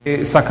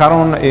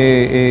Sacaron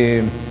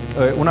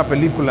una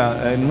película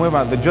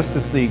nueva de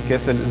Justice League, que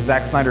es el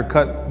Zack Snyder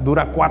Cut.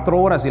 Dura 4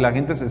 horas y la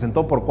gente se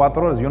sentó por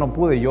 4 horas. Yo no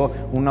pude, yo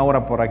 1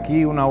 hora por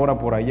aquí, 1 hora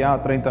por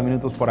allá, 30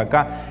 minutos por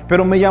acá.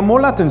 Pero me llamó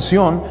la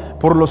atención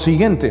por lo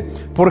siguiente,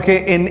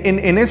 porque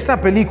en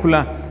esta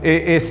película,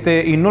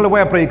 y no le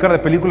voy a predicar de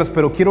películas,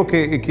 pero quiero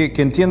que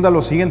entienda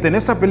lo siguiente. En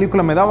esta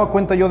película me daba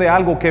cuenta yo de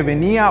algo, que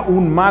venía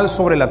un mal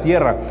sobre la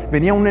tierra,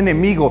 venía un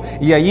enemigo,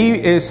 y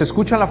allí se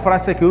escucha la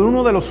frase que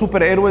uno de los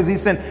superhéroes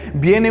dicen: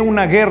 viene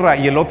una guerra,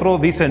 y el otro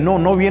dice: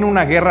 no viene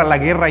una guerra, la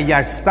guerra ya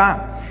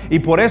está. Y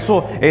por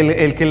eso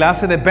el que la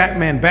hace de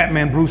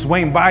Batman, Bruce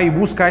Wayne, va y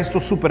busca a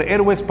estos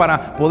superhéroes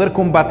para poder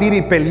combatir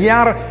y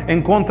pelear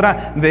en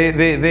contra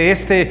de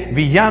este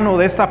villano,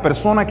 de esta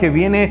persona que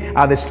viene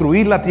a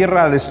destruir la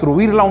tierra, a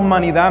destruir la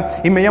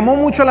humanidad. Y me llamó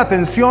mucho la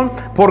atención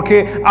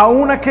porque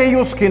aún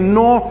aquellos que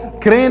no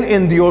creen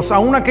en Dios,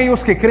 aún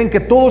aquellos que creen que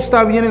todo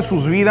está bien en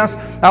sus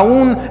vidas,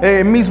 aún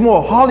mismo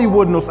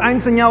Hollywood nos ha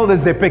enseñado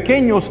desde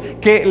pequeños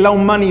que la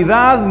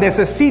humanidad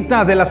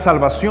necesita de la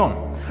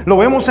salvación. Lo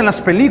vemos en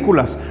las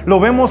películas, lo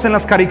vemos en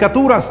las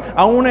caricaturas,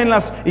 aún en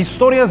las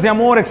historias de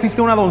amor.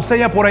 Existe una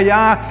doncella por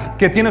allá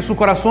que tiene su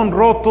corazón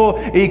roto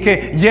y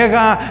que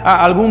llega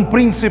a algún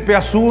príncipe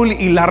azul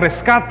y la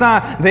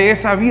rescata de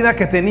esa vida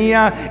que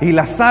tenía y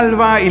la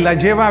salva y la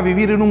lleva a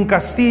vivir en un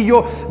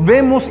castillo.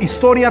 Vemos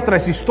historia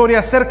tras historia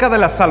acerca de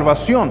la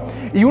salvación.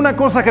 Y una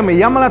cosa que me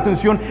llama la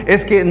atención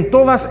es que en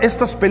todas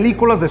estas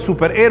películas de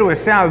superhéroes,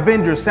 sea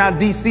Avengers, sea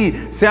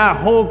DC,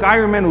 sea Hulk,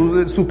 Iron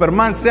Man,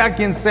 Superman, sea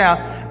quien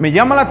sea, me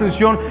llama la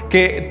atención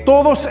que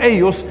todos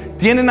ellos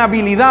tienen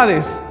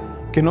habilidades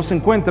que no se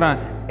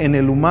encuentran en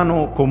el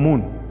humano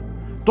común.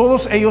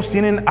 Todos ellos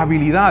tienen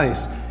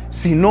habilidades,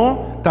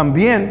 sino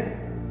también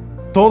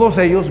todos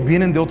ellos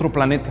vienen de otro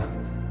planeta,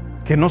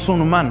 que no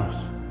son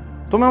humanos.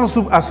 Tomemos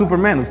a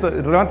Superman.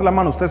 Usted, levante la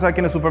mano, usted sabe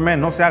quién es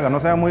Superman. No se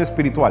haga muy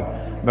espiritual,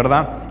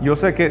 ¿verdad? Yo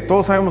sé que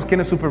todos sabemos quién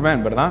es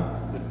Superman, ¿verdad?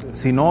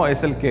 Si no,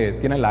 es el que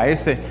tiene la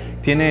S,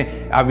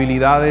 tiene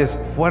habilidades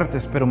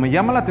fuertes. Pero me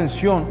llama la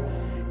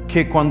atención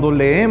que cuando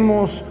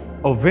leemos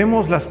o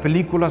vemos las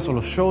películas o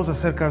los shows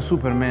acerca de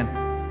Superman,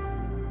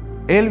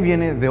 él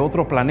viene de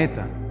otro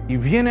planeta y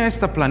viene a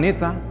este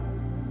planeta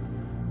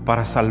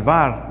para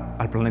salvar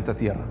al planeta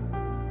Tierra.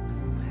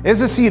 Es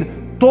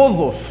decir,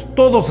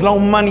 todos, la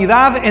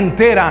humanidad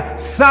entera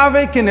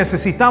sabe que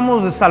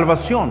necesitamos de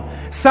salvación,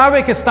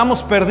 sabe que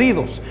estamos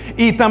perdidos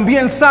y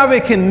también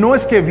sabe que no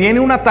es que viene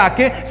un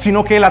ataque,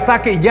 sino que el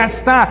ataque ya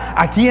está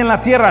aquí en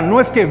la tierra. No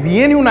es que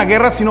viene una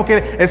guerra, sino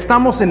que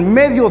estamos en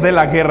medio de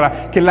la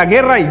guerra, que la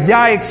guerra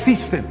ya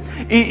existe.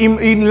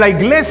 Y la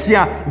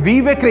iglesia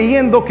vive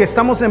creyendo que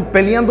estamos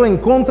peleando en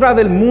contra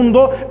del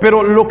mundo,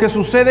 pero lo que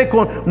sucede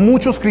con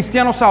muchos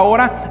cristianos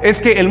ahora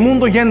es que el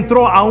mundo ya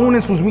entró aún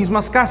en sus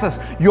mismas casas.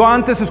 Yo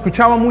antes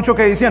escuchaba mucho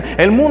que decían: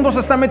 el mundo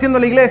se está metiendo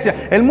a la iglesia,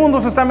 el mundo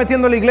se está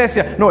metiendo a la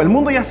iglesia. No, el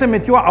mundo ya se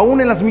metió aún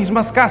en las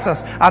mismas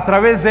casas a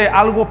través de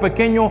algo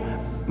pequeño,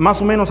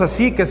 más o menos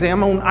así, que se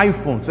llama un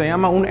iPhone, se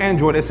llama un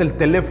Android, es el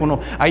teléfono.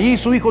 Allí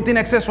su hijo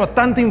tiene acceso a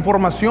tanta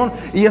información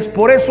y es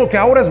por eso que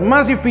ahora es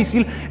más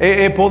difícil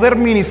poder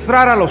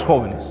ministrar a los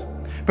jóvenes.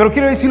 Pero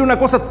quiero decirle una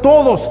cosa: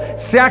 todos,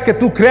 sea que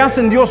tú creas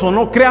en Dios o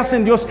no creas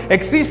en Dios,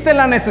 existe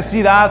la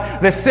necesidad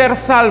de ser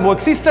salvo,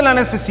 existe la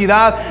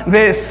necesidad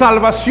de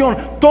salvación.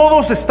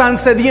 Todos están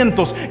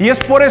sedientos y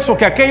es por eso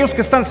que aquellos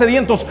que están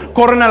sedientos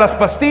corren a las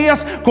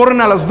pastillas,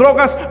 corren a las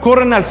drogas,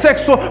 corren al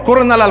sexo,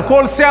 corren al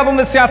alcohol, sea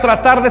donde sea, a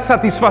tratar de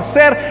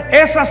satisfacer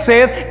esa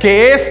sed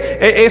que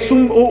es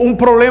un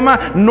problema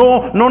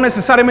no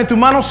necesariamente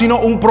humano, sino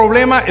un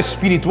problema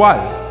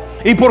espiritual.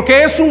 Y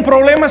porque es un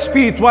problema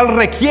espiritual,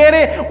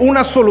 requiere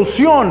una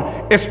solución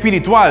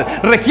espiritual.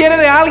 Requiere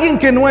de alguien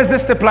que no es de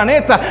este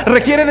planeta.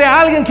 Requiere de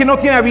alguien que no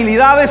tiene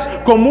habilidades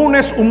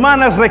comunes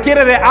humanas.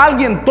 Requiere de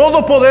alguien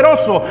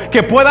todopoderoso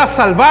que pueda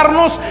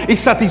salvarnos y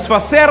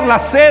satisfacer la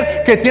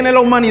sed que tiene la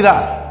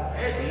humanidad.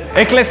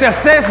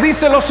 Eclesiastés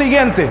dice lo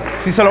siguiente.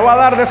 Si se lo va a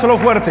dar, déselo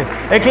fuerte.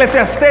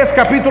 Eclesiastés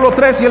capítulo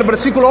 3 y el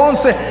versículo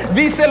 11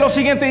 dice lo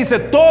siguiente. Dice: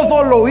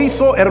 todo lo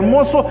hizo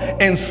hermoso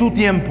en su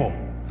tiempo.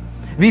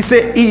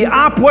 Dice: y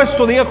ha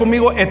puesto, diga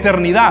conmigo,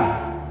 eternidad.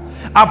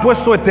 Ha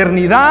puesto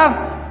eternidad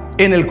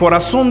en el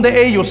corazón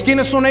de ellos.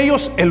 ¿Quiénes son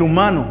ellos? El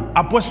humano.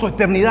 Ha puesto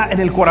eternidad en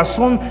el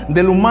corazón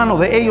del humano,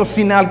 de ellos,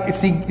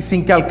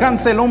 sin que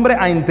alcance el hombre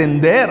a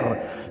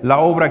entender la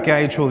obra que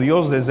ha hecho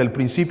Dios desde el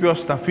principio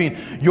hasta fin.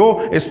 Yo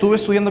estuve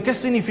estudiando qué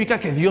significa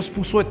que Dios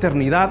puso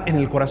eternidad en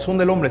el corazón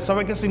del hombre.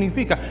 ¿Sabe qué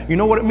significa? You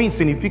know what it means?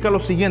 Significa lo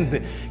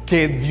siguiente: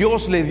 que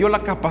Dios le dio la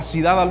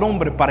capacidad al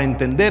hombre para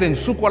entender en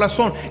su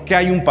corazón que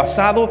hay un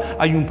pasado,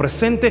 hay un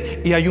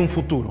presente y hay un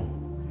futuro.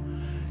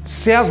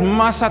 Seas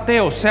más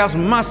ateo, seas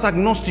más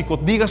agnóstico,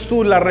 digas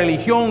tú la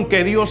religión,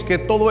 que Dios, que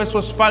todo eso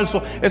es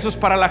falso, eso es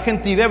para la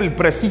gente débil.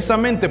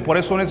 Precisamente por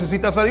eso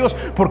necesitas a Dios,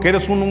 porque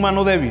eres un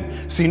humano débil.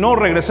 Si no,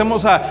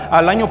 regresemos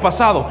al año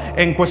pasado.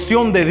 En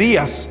cuestión de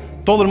días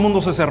todo el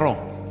mundo se cerró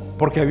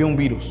porque había un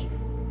virus.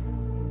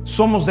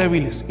 Somos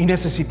débiles y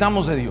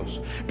necesitamos de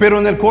Dios. Pero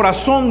en el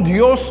corazón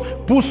Dios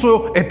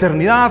puso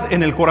eternidad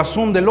en el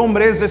corazón del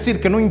hombre. Es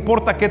decir, que no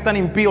importa qué tan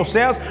impío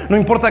seas, no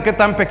importa qué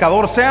tan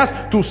pecador seas,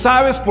 tú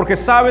sabes, porque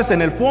sabes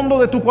en el fondo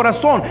de tu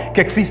corazón que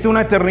existe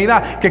una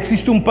eternidad, que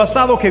existe un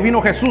pasado, que vino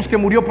Jesús, que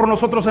murió por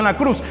nosotros en la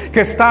cruz,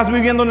 que estás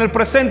viviendo en el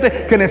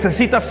presente, que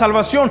necesitas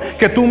salvación,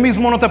 que tú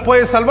mismo no te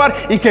puedes salvar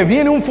y que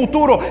viene un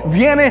futuro,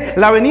 viene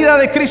la venida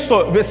de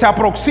Cristo, se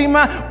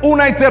aproxima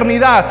una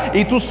eternidad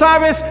y tú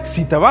sabes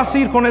si te vas a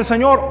ir con el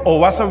Señor o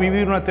vas a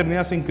vivir una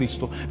eternidad sin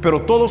Cristo.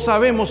 Pero todos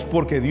sabemos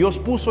porque Dios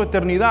puso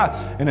eternidad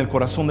en el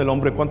corazón del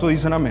hombre. ¿Cuántos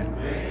dicen amén?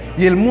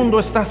 Y el mundo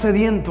está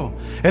sediento,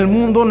 el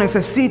mundo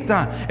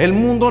necesita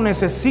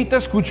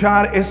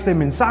escuchar este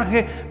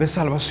mensaje de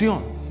salvación.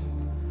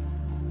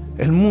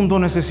 El mundo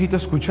necesita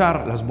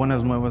escuchar las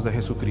buenas nuevas de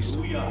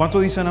Jesucristo.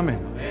 ¿Cuántos dicen amén?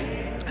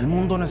 El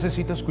mundo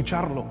necesita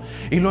escucharlo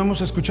y lo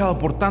hemos escuchado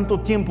por tanto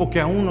tiempo que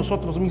aún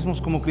nosotros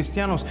mismos como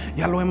cristianos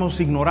ya lo hemos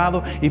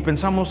ignorado y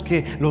pensamos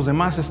que los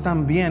demás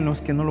están bien. No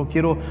es que no lo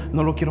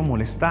quiero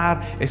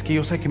molestar, es que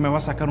yo sé que me va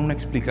a sacar una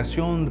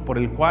explicación por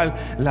el cual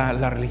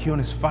la religión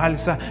es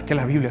falsa, que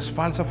la Biblia es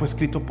falsa, fue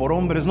escrito por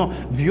hombres. No,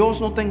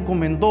 Dios no te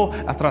encomendó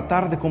a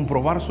tratar de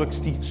comprobar su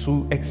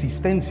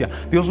existencia.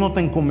 Dios no te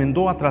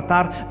encomendó a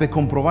tratar de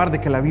comprobar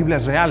de que la Biblia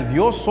es real.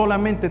 Dios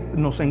solamente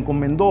nos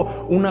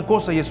encomendó una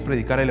cosa y es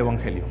predicar el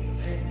evangelio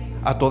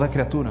a toda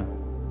criatura,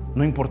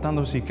 no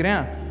importando si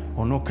crean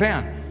o no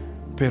crean,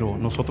 pero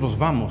nosotros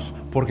vamos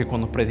porque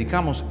cuando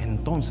predicamos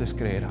entonces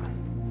creerán.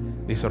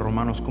 Dice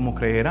Romanos, ¿cómo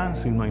creerán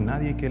si no hay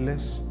nadie que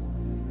les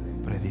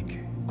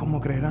predique? ¿Cómo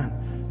creerán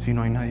si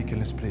no hay nadie que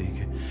les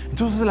predique?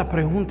 Entonces la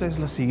pregunta es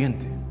la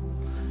siguiente: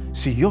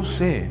 si yo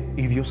sé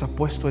y Dios ha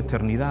puesto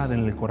eternidad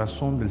en el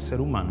corazón del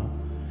ser humano,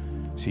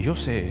 si yo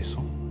sé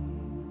eso,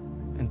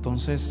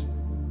 entonces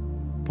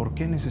 ¿por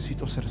qué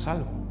necesito ser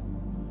salvo?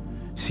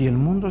 Si el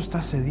mundo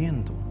está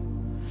sediento,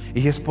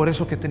 y es por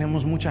eso que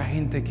tenemos mucha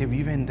gente que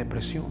vive en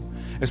depresión,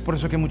 es por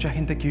eso que hay mucha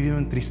gente que vive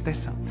en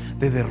tristeza,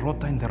 de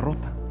derrota en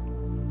derrota,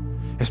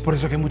 es por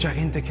eso que hay mucha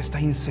gente que está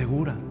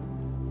insegura.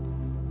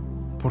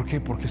 ¿Por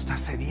qué? Porque está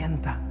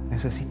sedienta,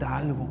 necesita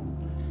algo.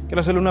 Quiero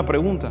hacerle una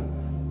pregunta: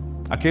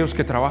 aquellos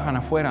que trabajan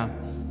afuera,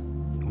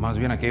 más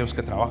bien aquellos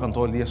que trabajan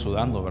todo el día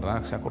sudando,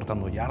 ¿verdad? Sea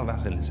cortando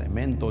yardas en el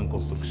cemento, en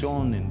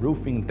construcción, en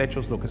roofing,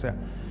 techos, lo que sea.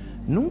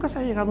 Nunca se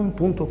ha llegado a un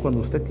punto cuando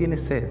usted tiene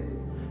sed,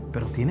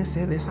 pero tiene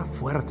sed esa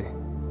fuerte,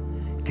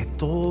 que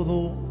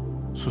todo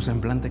su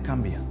semblante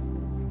cambia,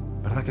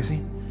 ¿verdad que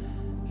sí?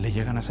 Le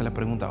llegan a hacer la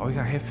pregunta: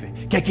 oiga jefe,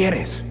 ¿qué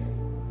quieres?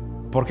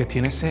 Porque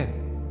tiene sed.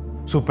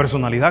 Su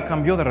personalidad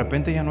cambió, de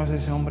repente ya no es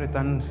ese hombre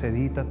tan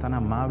sedita, tan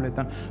amable,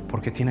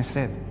 porque tiene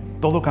sed.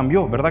 Todo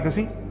cambió, ¿verdad que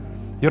sí?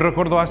 Yo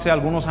recuerdo hace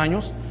algunos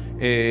años,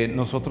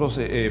 nosotros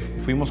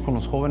fuimos con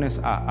los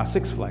jóvenes a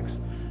Six Flags,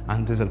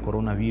 antes del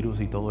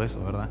coronavirus y todo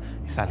eso, ¿verdad?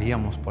 Y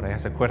salíamos por allá.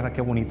 ¿Se acuerda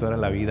qué bonito era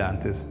la vida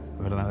antes,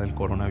 ¿verdad?, del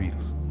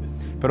coronavirus?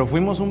 Pero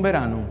fuimos un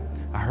verano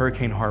a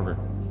Hurricane Harbor.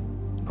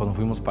 Cuando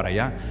fuimos para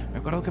allá, me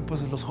acuerdo que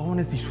pues los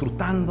jóvenes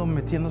disfrutando,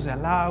 metiéndose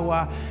al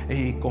agua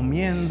y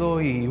comiendo,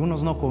 y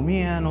unos no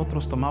comían,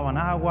 otros tomaban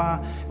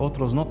agua,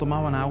 otros no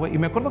tomaban agua. Y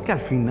me acuerdo que al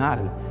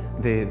final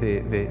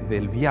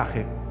del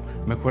viaje,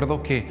 me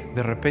acuerdo que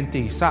de repente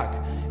Isaac,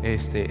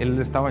 él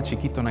estaba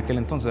chiquito en aquel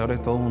entonces, ahora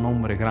es todo un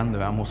hombre grande,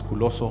 ¿verdad?,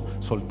 musculoso,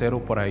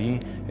 soltero por ahí.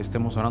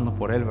 Estemos orando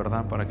por él,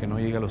 ¿verdad?, para que no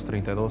llegue a los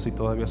 32 y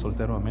todavía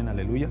soltero, amén,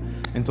 aleluya.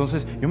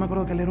 Entonces yo me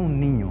acuerdo que él era un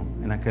niño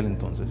en aquel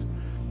entonces,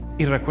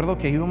 y recuerdo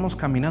que íbamos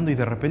caminando y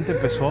de repente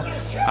empezó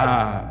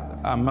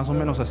a más o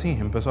menos así,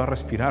 empezó a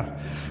respirar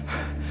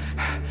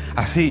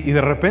así, y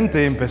de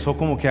repente empezó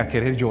como que a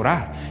querer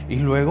llorar, y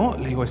luego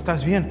le digo: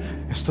 ¿estás bien?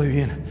 Estoy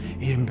bien.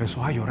 Y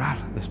empezó a llorar.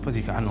 Después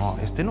dije: no,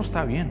 no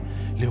está bien.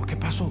 Le digo: ¿qué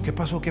pasó? ¿Qué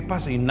pasó? ¿Qué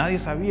pasa? Y nadie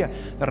sabía.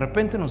 De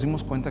repente nos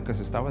dimos cuenta que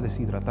se estaba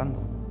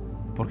deshidratando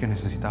porque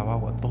necesitaba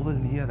agua. Todo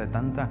el día de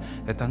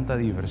tanta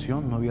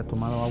diversión, no había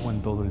tomado agua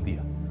en todo el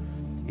día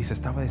y se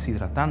estaba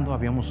deshidratando.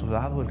 Habíamos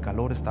sudado, el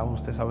calor estaba,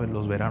 usted sabe,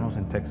 los veranos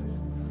en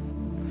Texas.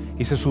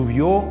 Y se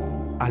subió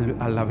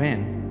a la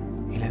van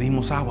y le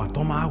dimos agua: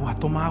 toma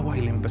agua,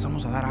 y le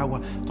empezamos a dar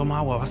agua: toma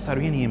agua, va a estar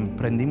bien. Y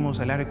prendimos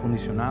el aire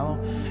acondicionado,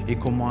 y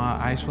como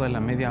a eso de la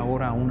media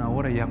hora a una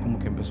hora ya como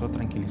que empezó a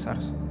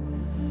tranquilizarse.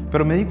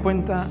 Pero me di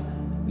cuenta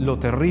lo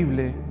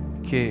terrible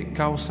que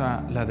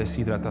causa la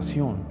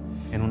deshidratación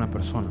en una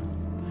persona.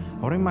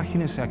 Ahora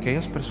imagínense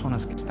aquellas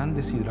personas que están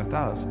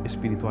deshidratadas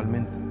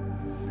espiritualmente.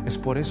 Es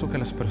por eso que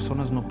las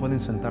personas no pueden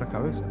sentar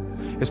cabeza.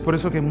 Es por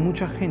eso que hay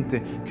mucha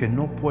gente que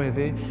no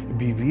puede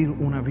vivir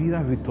una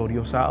vida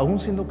victoriosa, aún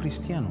siendo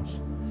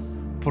cristianos,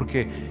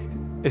 porque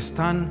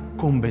están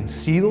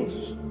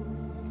convencidos,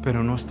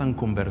 pero no están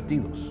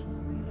convertidos.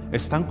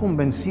 Están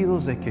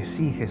convencidos de que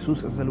sí,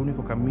 Jesús es el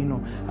único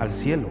camino al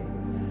cielo,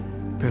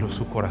 pero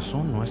su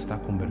corazón no está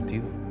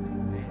convertido.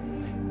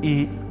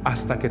 Y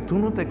hasta que tú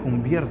no te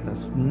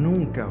conviertas,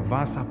 nunca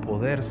vas a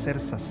poder ser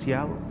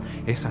saciado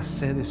esa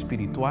sed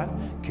espiritual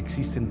que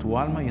existe en tu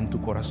alma y en tu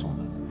corazón.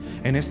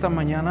 En esta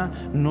mañana,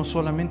 no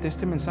solamente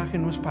este mensaje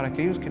no es para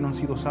aquellos que no han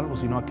sido salvos,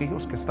 sino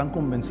aquellos que están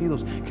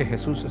convencidos que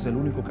Jesús es el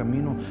único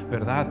camino,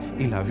 verdad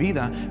y la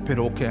vida,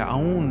 pero que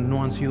aún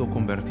no han sido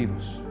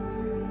convertidos.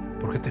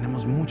 Porque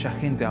tenemos mucha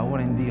gente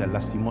ahora en día,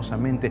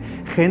 lastimosamente,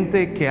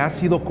 gente que ha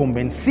sido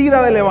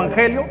convencida del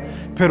Evangelio,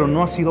 pero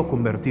no ha sido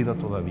convertida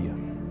todavía.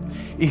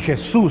 Y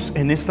Jesús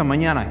en esta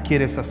mañana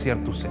quiere saciar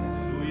tu sed.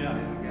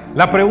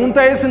 La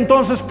pregunta es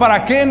entonces,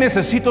 ¿para qué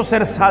necesito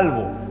ser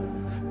salvo?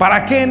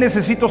 ¿Para qué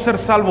necesito ser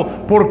salvo?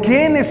 ¿Por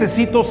qué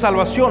necesito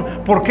salvación?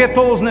 ¿Por qué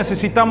todos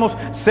necesitamos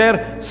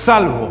ser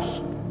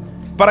salvos?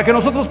 Para que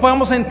nosotros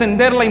podamos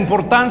entender la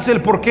importancia,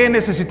 el por qué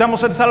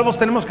necesitamos ser salvos,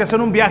 tenemos que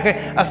hacer un viaje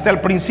hasta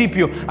el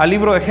principio, al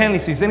libro de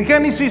Génesis. En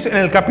Génesis, en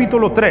el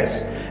capítulo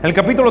 3,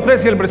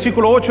 y el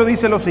versículo 8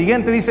 dice lo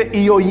siguiente, dice: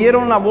 y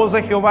oyeron la voz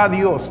de Jehová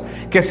Dios,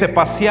 que se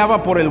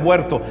paseaba por el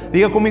huerto.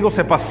 Diga conmigo,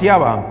 se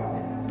paseaba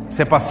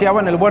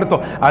en el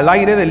huerto al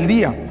aire del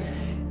día.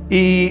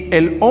 Y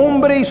el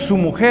hombre y su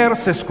mujer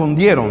se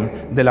escondieron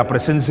de la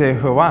presencia de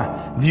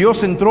Jehová.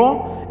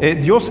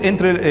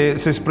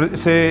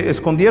 Se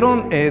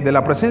escondieron de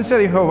la presencia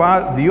de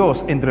Jehová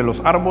Dios entre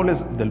los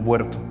árboles del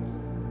huerto.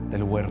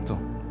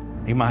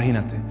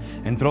 Imagínate,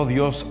 entró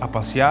Dios a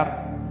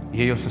pasear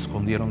y ellos se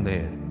escondieron de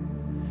él.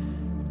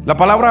 La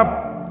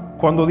palabra,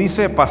 cuando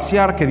dice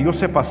pasear, que Dios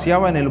se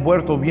paseaba en el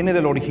huerto, viene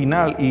del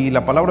original y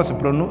la palabra se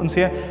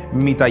pronuncia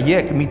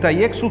mitayek.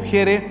 Mitayek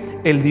sugiere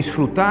el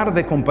disfrutar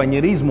de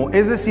compañerismo.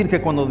 Es decir,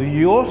 que cuando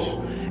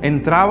Dios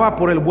entraba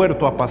por el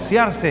huerto a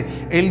pasearse,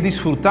 él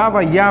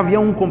disfrutaba, ya había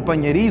un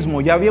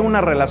compañerismo, ya había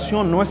una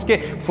relación. No es que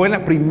fue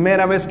la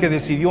primera vez que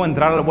decidió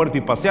entrar al huerto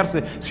y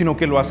pasearse, sino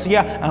que lo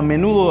hacía a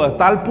menudo, a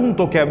tal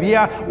punto que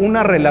había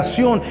una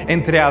relación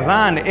entre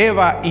Adán,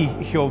 Eva y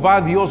Jehová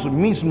Dios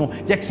mismo.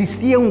 Ya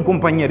existía un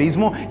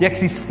compañerismo, ya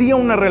existía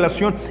una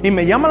relación. Y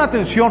me llama la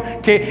atención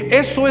que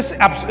esto es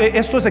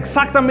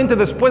exactamente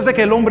después de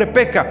que el hombre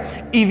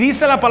peca. Y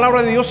dice la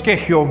palabra de Dios que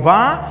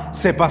Jehová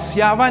se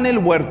paseaba en el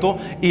huerto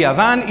y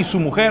Adán y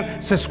su mujer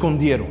se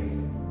escondieron.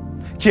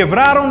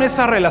 Quebraron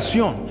esa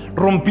relación,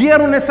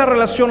 rompieron esa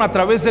relación a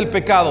través del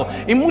pecado.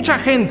 Y mucha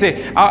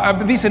gente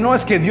dice: no,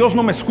 es que Dios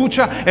no me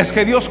escucha, es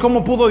que Dios,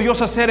 ¿cómo pudo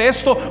Dios hacer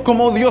esto?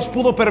 ¿Cómo Dios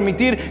pudo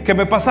permitir que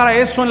me pasara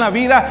eso en la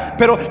vida?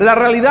 Pero la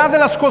realidad de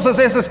las cosas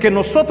es que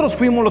nosotros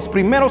fuimos los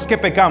primeros que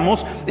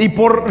pecamos, y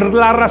por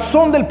la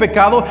razón del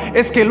pecado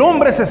es que el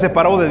hombre se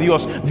separó de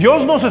Dios.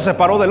 Dios no se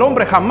separó del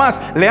hombre,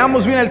 jamás.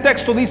 Leamos bien el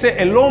texto, dice: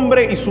 el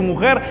hombre y su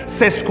mujer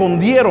se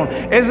escondieron.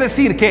 Es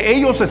decir, que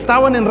ellos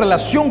estaban en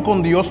relación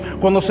con Dios.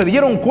 Cuando se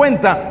dieron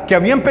cuenta que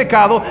habían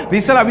pecado,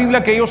 dice la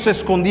Biblia que ellos se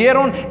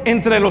escondieron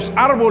entre los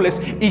árboles,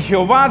 y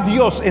Jehová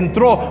Dios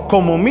entró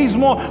como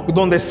mismo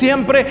donde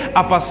siempre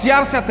a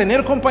pasearse, a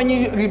tener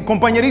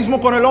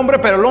compañerismo con el hombre,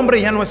 pero el hombre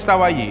ya no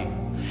estaba allí.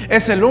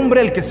 Es el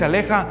hombre el que se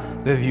aleja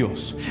de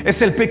Dios.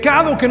 Es el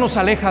pecado que nos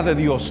aleja de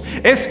Dios.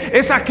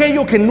 Es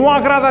aquello que no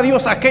agrada a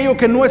Dios, aquello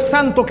que no es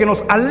santo, que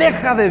nos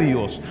aleja de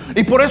Dios.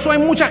 Y por eso hay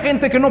mucha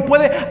gente que no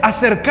puede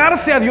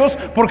acercarse a Dios,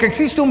 porque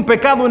existe un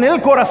pecado en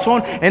el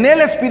corazón, en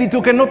el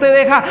espíritu, que no te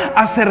deja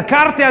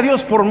acercarte a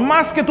Dios. Por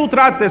más que tú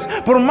trates,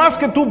 por más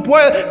que tú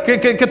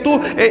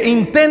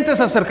intentes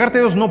acercarte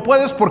a Dios, no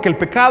puedes, porque el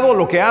pecado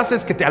lo que hace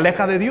es que te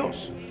aleja de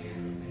Dios.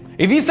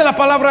 Y dice la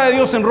palabra de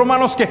Dios en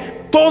Romanos que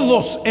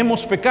todos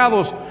hemos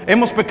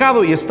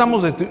pecado y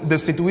estamos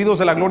destituidos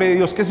de la gloria de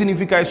Dios. ¿Qué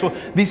significa eso?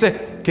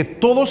 Dice que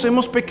todos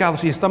hemos pecado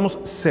y estamos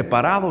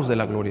separados de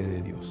la gloria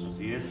de Dios.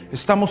 Así es.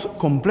 Estamos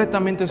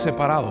completamente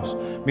separados.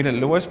 Miren,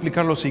 le voy a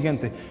explicar lo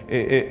siguiente.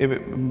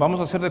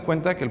 Vamos a hacer de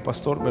cuenta que el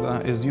pastor,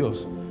 ¿verdad?, es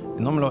Dios.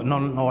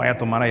 No vaya a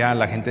tomar allá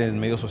la gente en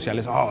medios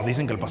sociales: oh,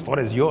 dicen que el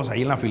pastor es Dios,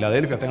 ahí en la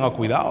Filadelfia, tenga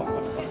cuidado,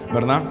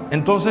 ¿verdad?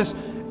 Entonces,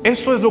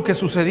 eso es lo que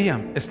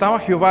sucedía. Estaba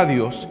Jehová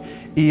Dios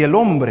y el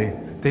hombre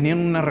tenían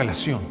una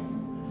relación.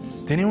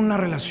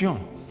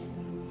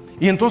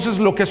 Y entonces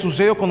lo que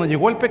sucedió cuando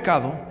llegó el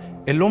pecado,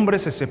 el hombre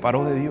se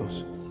separó de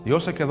Dios.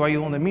 Dios se quedó ahí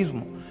donde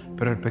mismo,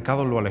 pero el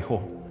pecado lo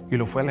alejó, y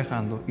lo fue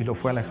alejando, y lo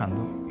fue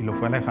alejando, y lo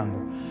fue alejando,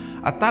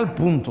 a tal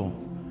punto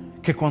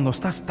que cuando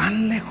estás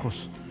tan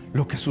lejos,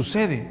 lo que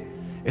sucede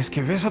es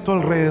que ves a tu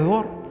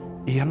alrededor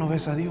y ya no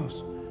ves a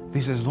Dios.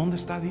 Dices: ¿dónde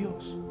está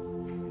Dios?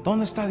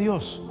 ¿Dónde está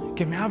Dios?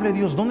 Que me hable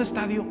Dios. ¿Dónde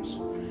está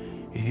Dios?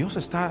 Y Dios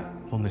está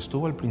donde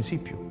estuvo al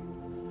principio,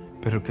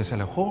 pero el que se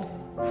alejó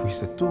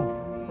fuiste tú,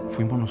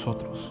 fuimos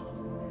nosotros,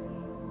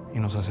 y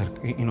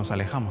nos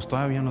alejamos.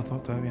 Todavía no.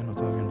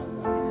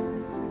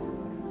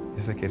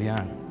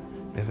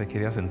 Ya se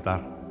quería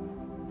sentar,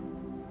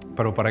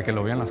 pero para que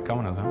lo vean las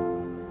cámaras, ¿eh?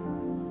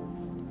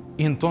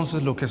 Y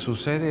entonces lo que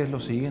sucede es lo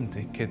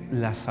siguiente: que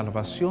la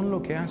salvación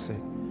lo que hace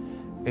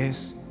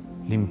es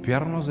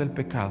limpiarnos del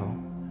pecado,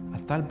 a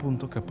tal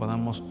punto que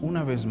podamos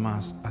una vez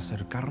más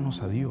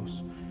acercarnos a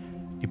Dios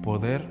y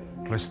poder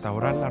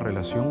restaurar la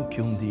relación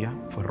que un día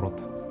fue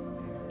rota.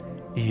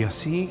 Y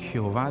así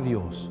Jehová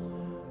Dios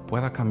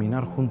pueda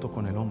caminar junto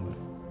con el hombre.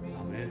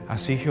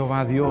 Así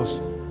Jehová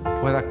Dios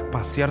pueda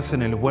pasearse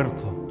en el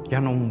huerto,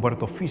 ya no un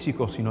huerto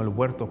físico, sino el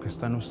huerto que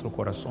está en nuestro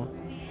corazón.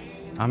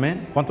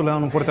 Amén. ¿Cuánto le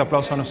dan un fuerte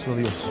aplauso a nuestro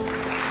Dios?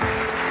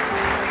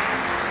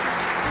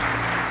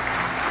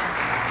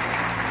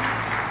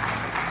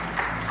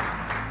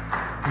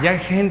 Y hay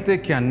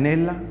gente que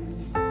anhela,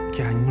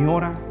 que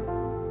añora,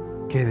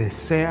 que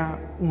desea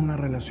una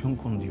relación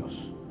con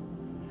Dios.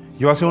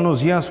 Yo hace unos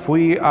días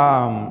fui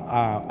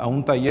a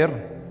un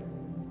taller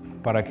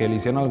para que le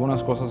hicieran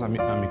algunas cosas a mi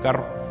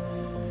carro.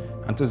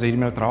 Antes de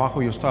irme al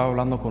trabajo, yo estaba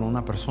hablando con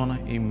una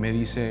persona y me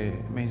dice,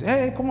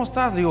 hey, ¿cómo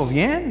estás? Le digo,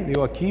 bien. Le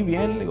digo, aquí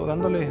bien. Le digo,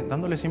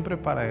 dándole siempre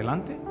para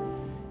adelante.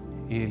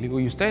 Y le digo,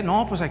 ¿y usted?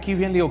 No, pues aquí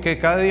bien. Le digo, ¿qué?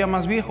 ¿Cada día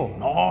más viejo?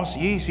 No,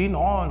 sí,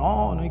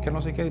 no, y que no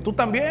sé qué. Tú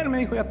también, me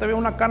dijo, ya te veo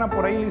una cana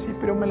por ahí. Le dije, sí,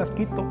 pero yo me las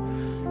quito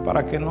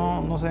para que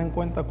no se den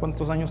cuenta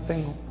cuántos años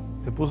tengo.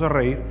 Se puso a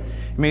reír.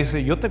 Me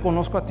dice, yo te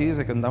conozco a ti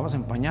desde que andabas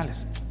en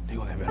pañales. Le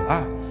digo, ¿de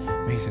verdad?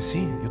 Me dice,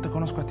 sí, yo te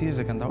conozco a ti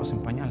desde que andabas en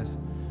pañales.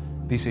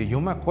 Dice,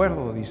 yo me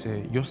acuerdo,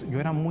 dice, yo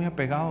era muy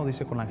apegado,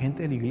 dice, con la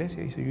gente de la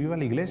iglesia. Dice, yo iba a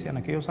la iglesia en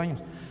aquellos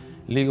años.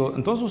 Le digo,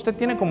 entonces usted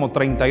tiene como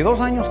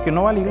 32 años que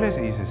no va a la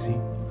iglesia. Dice, sí.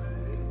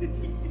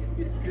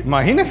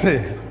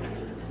 Imagínese.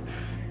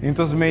 Y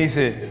entonces me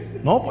dice,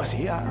 no, pues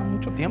sí, hace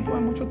mucho tiempo.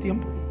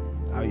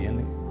 Está bien.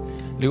 Le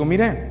digo,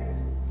 mire,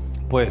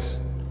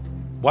 pues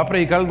voy a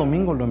predicar el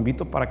domingo, lo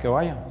invito para que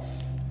vaya.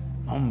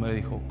 No, hombre,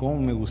 dijo, ¿cómo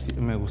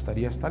me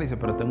gustaría estar? Dice,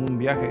 pero tengo un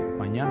viaje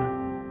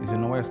mañana. Dice,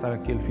 no voy a estar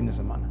aquí el fin de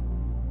semana.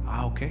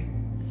 Ah, ok.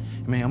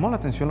 Me llamó la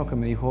atención lo que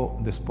me dijo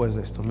después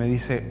de esto. Me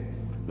dice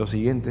lo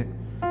siguiente,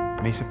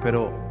 me dice,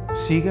 pero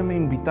sígueme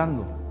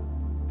invitando.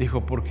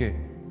 Dijo, porque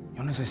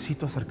yo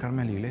necesito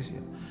acercarme a la iglesia.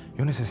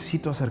 Yo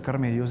necesito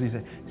acercarme a Dios.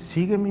 Dice,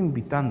 sígueme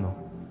invitando.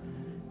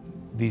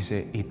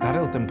 Dice, y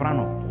tarde o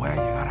temprano voy a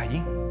llegar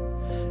allí.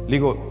 Le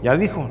digo, ya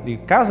dijo,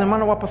 cada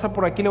semana voy a pasar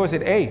por aquí. Le voy a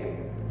decir, hey,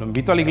 lo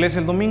invito a la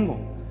iglesia el domingo.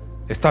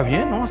 ¿Está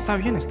bien? No, está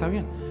bien.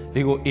 Le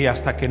digo, y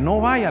hasta que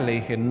no vaya, le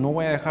dije, no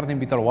voy a dejar de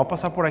invitarlo. Voy a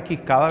pasar por aquí.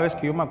 Cada vez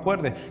que yo me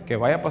acuerde que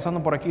vaya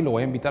pasando por aquí, lo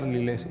voy a invitar a la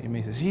iglesia. Y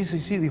me dice,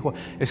 sí. Dijo,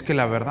 es que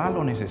la verdad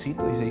lo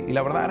necesito. Dice, y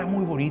la verdad era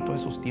muy bonito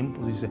esos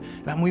tiempos. Dice,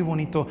 era muy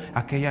bonito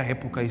aquella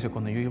época. Dice,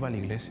 cuando yo iba a la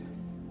iglesia.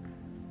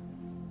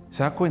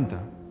 ¿Se da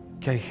cuenta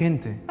que hay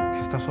gente que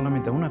está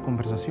solamente en una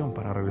conversación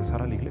para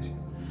regresar a la iglesia?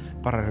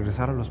 Para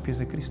regresar a los pies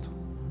de Cristo.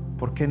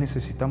 ¿Por qué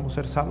necesitamos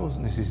ser salvos?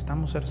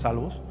 Necesitamos ser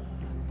salvos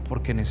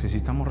porque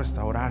necesitamos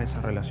restaurar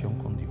esa relación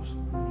con Dios.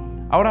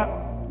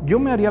 Ahora, yo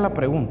me haría la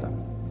pregunta,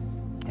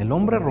 el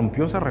hombre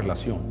rompió esa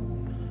relación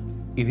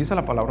y dice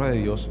la palabra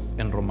de Dios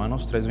en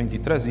Romanos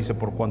 3:23, dice,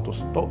 por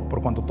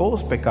cuanto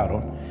todos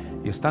pecaron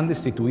y están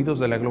destituidos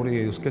de la gloria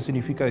de Dios. ¿Qué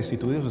significa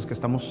destituidos? Es que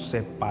estamos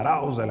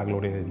separados de la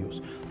gloria de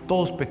Dios.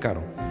 Todos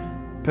pecaron.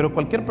 Pero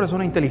cualquier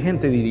persona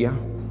inteligente diría,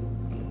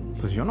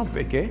 pues yo no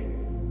pequé,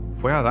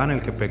 fue Adán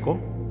el que pecó,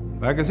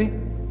 ¿verdad que sí?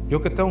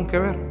 ¿Yo qué tengo que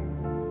ver?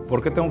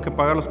 ¿Por qué tengo que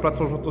pagar los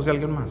platos rotos de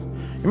alguien más?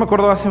 Yo me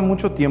acuerdo hace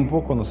mucho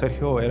tiempo, cuando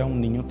Sergio era un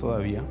niño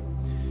todavía,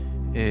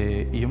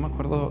 y yo me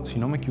acuerdo, si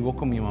no me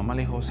equivoco, mi mamá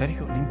le dijo,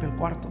 Sergio, limpia el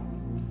cuarto,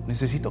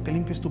 necesito que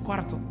limpies tu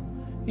cuarto.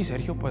 Y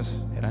Sergio pues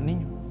era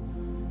niño.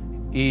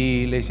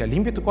 Y le decía,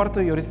 limpia tu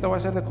cuarto y ahorita te voy a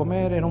hacer de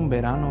comer. Era un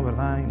verano,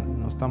 ¿verdad? Y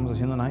no estábamos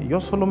haciendo nada. Yo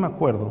solo me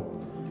acuerdo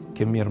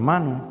que mi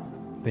hermano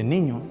de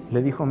niño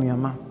le dijo a mi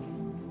mamá,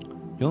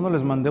 yo no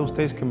les mandé a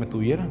ustedes que me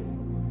tuvieran.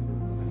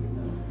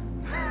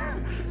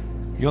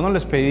 Yo no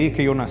les pedí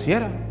que yo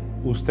naciera.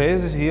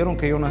 Ustedes decidieron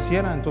que yo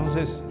naciera,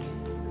 entonces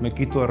me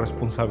quito de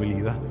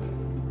responsabilidad.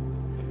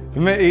 Y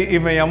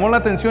me llamó la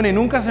atención y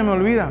nunca se me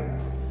olvida.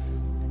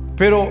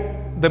 Pero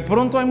de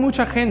pronto hay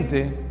mucha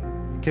gente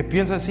que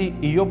piensa así,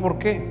 ¿y yo por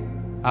qué?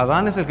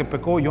 Adán es el que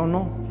pecó, yo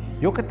no.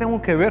 ¿Yo qué tengo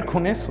que ver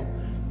con eso?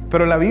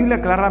 Pero la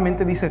Biblia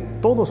claramente dice,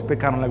 todos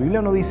pecaron. La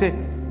Biblia no dice,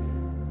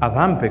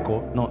 Adán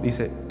pecó, no,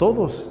 dice,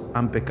 todos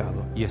han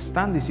pecado y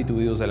están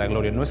destituidos de la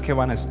gloria. No es que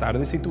van a estar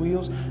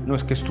destituidos, no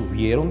es que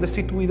estuvieron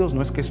destituidos,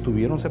 no es que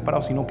estuvieron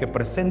separados, sino que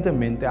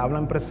presentemente,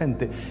 hablan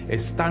presente,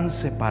 están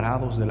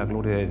separados de la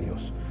gloria de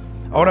Dios.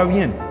 Ahora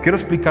bien, quiero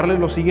explicarles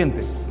lo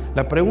siguiente.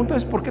 La pregunta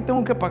es, ¿por qué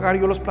tengo que pagar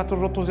yo los platos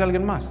rotos de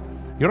alguien más?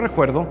 Yo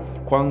recuerdo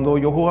cuando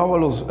yo jugaba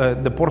los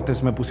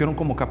deportes, me pusieron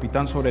como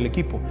capitán sobre el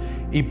equipo.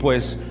 Y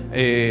pues,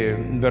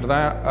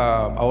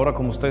 verdad, ahora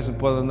como ustedes se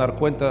pueden dar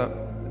cuenta,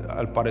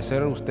 al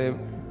parecer usted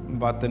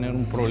va a tener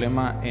un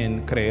problema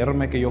en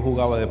creerme que yo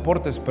jugaba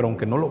deportes, pero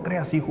aunque no lo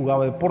crea, sí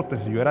jugaba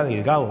deportes. Yo era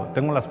delgado,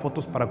 tengo las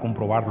fotos para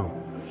comprobarlo.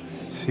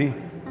 Sí.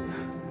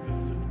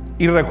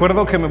 Y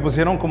recuerdo que me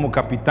pusieron como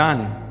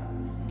capitán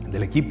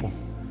del equipo.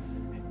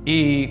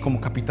 Y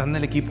como capitán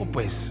del equipo,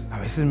 pues a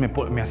veces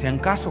me hacían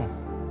caso,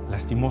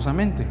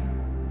 lastimosamente.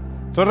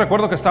 Entonces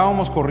recuerdo que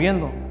estábamos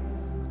corriendo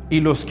y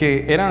los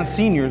que eran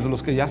seniors,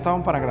 los que ya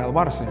estaban para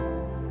graduarse,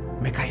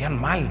 me caían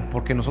mal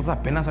porque nosotros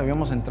apenas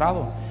habíamos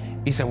entrado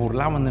y se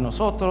burlaban de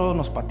nosotros,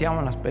 nos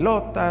pateaban las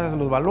pelotas,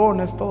 los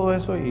balones, todo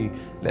eso y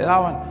le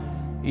daban.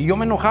 Y yo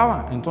me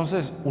enojaba.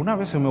 Entonces una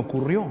vez se me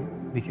ocurrió,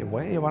 dije,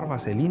 voy a llevar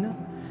vaselina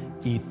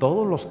y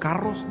todos los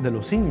carros de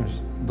los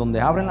seniors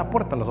donde abren la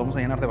puerta los vamos a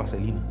llenar de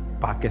vaselina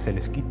para que se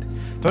les quite.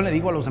 Entonces le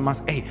digo a los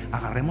demás, hey,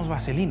 agarremos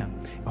vaselina,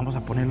 vamos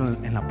a ponerlo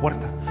en la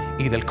puerta.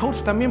 Y del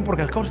coach también,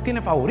 porque el coach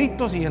tiene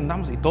favoritos y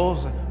andamos y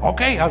todos,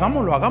 ok,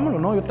 hagámoslo,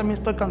 no, yo también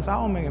estoy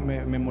cansado,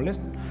 me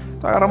molesta.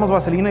 Entonces agarramos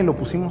vaselina y lo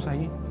pusimos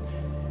ahí.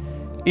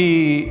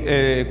 Y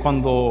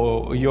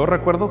cuando yo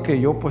recuerdo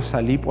que yo pues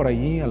salí por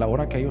allí a la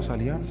hora que ellos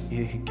salían y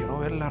dije, quiero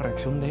ver la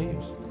reacción de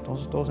ellos.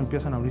 Entonces todos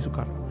empiezan a abrir su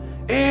carro.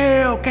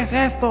 ¿Qué es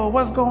esto?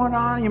 What's going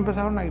on? Y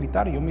empezaron a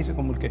gritar y yo me hice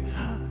como el que,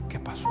 ¿qué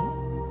pasó?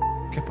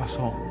 ¿Qué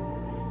pasó?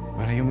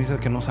 Bueno, yo me hice el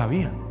que no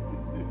sabía.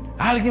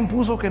 Alguien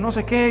puso que no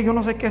sé qué, yo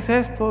no sé qué es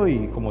esto.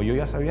 Y como yo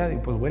ya sabía,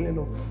 pues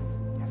huélelo,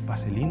 es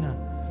vaselina,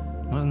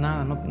 no es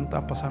nada, no te va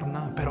a pasar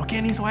nada. Pero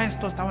 ¿quién hizo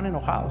esto? Estaban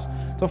enojados.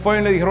 Entonces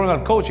fueron y le dijeron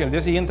al coach y al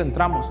día siguiente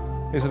entramos.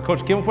 Dice el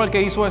coach, ¿quién fue el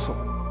que hizo eso?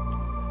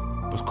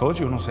 Pues coach,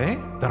 yo no sé,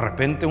 de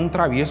repente un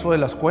travieso de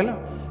la escuela.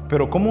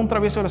 Pero ¿cómo un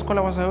travieso de la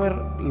escuela vas a ver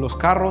los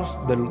carros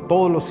de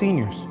todos los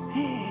seniors?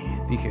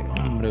 Dije,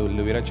 hombre,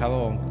 le hubiera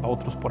echado a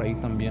otros por ahí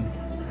también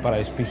para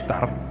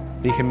despistar.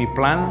 Dije, mi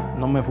plan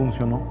no me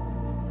funcionó.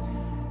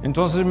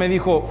 Entonces me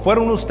dijo,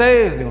 ¿fueron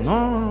ustedes? Digo,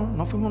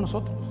 no fuimos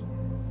nosotros.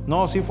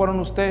 No, sí fueron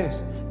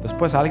ustedes.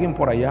 Después alguien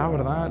por allá,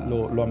 ¿verdad?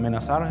 Lo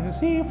amenazaron. Dije,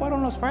 sí,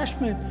 fueron los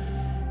freshmen.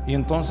 Y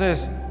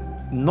entonces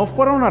no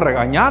fueron a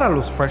regañar a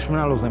los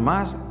freshmen, a los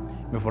demás.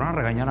 Me fueron a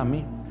regañar a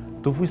mí.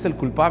 Tú fuiste el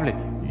culpable.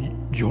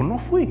 Yo no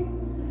fui.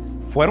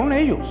 Fueron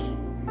ellos.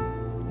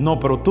 No,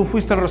 pero tú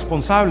fuiste el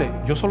responsable.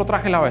 Yo solo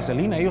traje la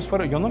vaselina. Ellos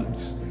fueron, yo no.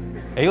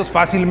 Ellos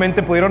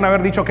fácilmente pudieron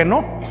haber dicho que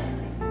no.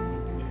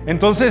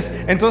 Entonces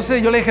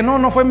yo le dije,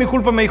 no fue mi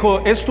culpa. Me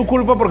dijo, es tu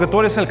culpa porque tú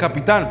eres el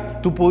capitán.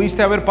 Tú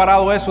pudiste haber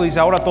parado eso. Dice,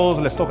 ahora a todos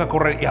les toca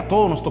correr. Y a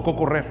todos nos tocó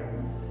correr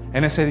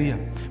en ese día.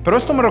 Pero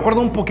esto me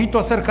recuerda un poquito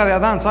acerca de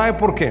Adán. ¿Sabe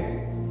por qué?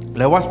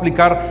 Le voy a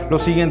explicar lo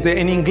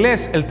siguiente. En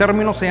inglés el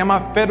término se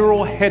llama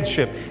federal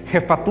headship,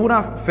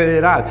 jefatura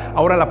federal.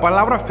 Ahora la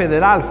palabra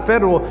federal,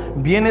 federal,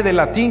 viene del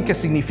latín que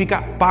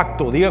significa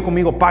pacto. Diga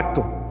conmigo,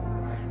 pacto.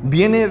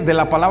 Viene de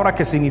la palabra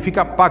que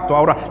significa pacto.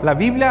 Ahora, la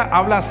Biblia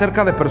habla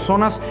acerca de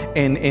personas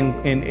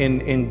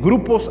en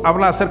grupos,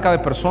 habla acerca de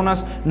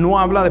personas, no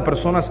habla de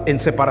personas en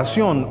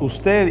separación.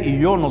 Usted y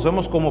yo nos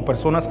vemos como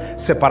personas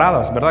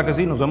separadas, ¿verdad que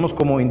sí? Nos vemos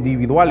como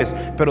individuales,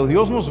 pero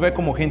Dios nos ve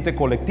como gente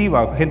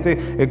colectiva,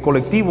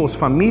 colectivos,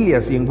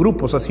 familias y en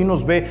grupos, así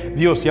nos ve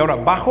Dios. Y ahora,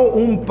 bajo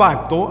un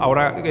pacto,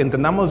 ahora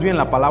entendamos bien,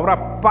 la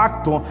palabra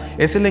pacto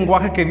es el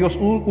lenguaje que Dios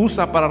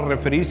usa para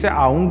referirse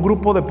a un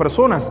grupo de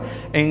personas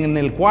en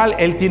el cual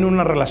Él tiene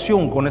una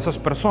relación con esas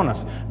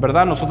personas,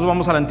 ¿verdad? Nosotros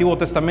vamos al Antiguo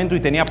Testamento y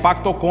tenía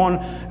pacto con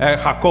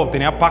Jacob,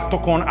 tenía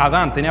pacto con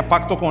Adán, tenía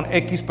pacto con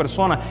X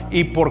persona,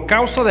 y por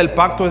causa del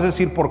pacto, es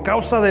decir, por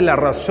causa de la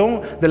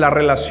razón, de la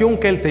relación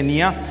que él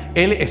tenía,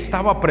 él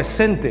estaba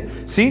presente,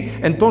 ¿sí?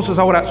 Entonces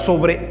ahora,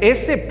 sobre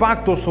ese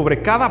pacto,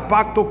 sobre cada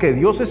pacto que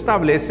Dios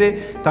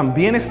establece,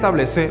 también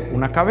establece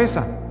una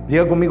cabeza.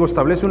 Diga conmigo,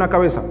 establece una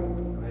cabeza.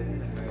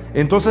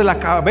 Entonces la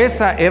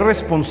cabeza es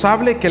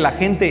responsable que la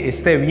gente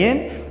esté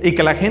bien y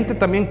que la gente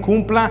también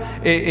cumpla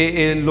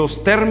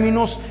los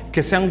términos,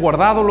 que sean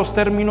guardados los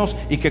términos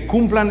y que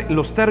cumplan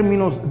los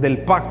términos del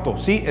pacto,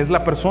 ¿sí? Es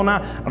la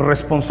persona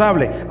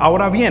responsable.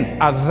 Ahora bien,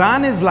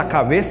 Adán es la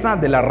cabeza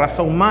de la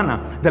raza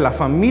humana, de la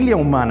familia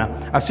humana.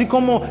 Así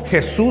como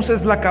Jesús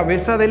es la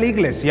cabeza de la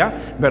iglesia,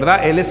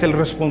 ¿verdad? Él es el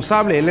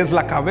responsable, Él es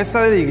la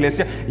cabeza de la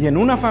iglesia. Y en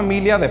una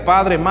familia de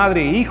padre,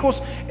 madre e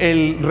hijos,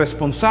 el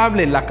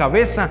responsable, la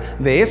cabeza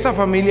de esa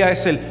familia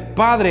es el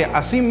padre.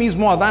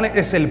 Asimismo, Adán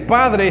es el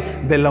padre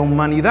de la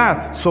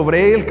humanidad.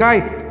 Sobre él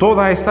cae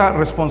toda esta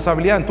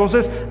responsabilidad.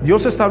 Entonces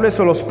Dios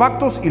establece los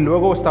pactos y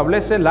luego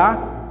establece la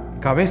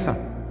cabeza,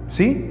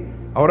 ¿sí?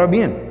 Ahora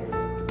bien,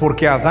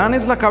 porque Adán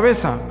es la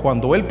cabeza,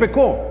 cuando él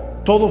pecó,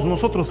 todos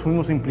nosotros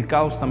fuimos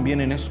implicados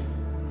también en eso.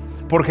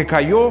 Porque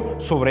cayó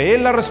sobre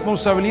él la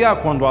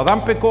responsabilidad. Cuando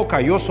Adán pecó,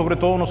 cayó sobre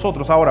todos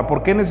nosotros. Ahora,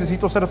 ¿por qué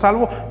necesito ser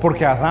salvo?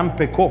 Porque Adán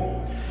pecó.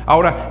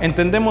 Ahora,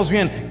 entendemos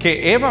bien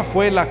que Eva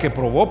fue la que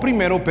probó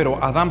primero,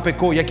 pero Adán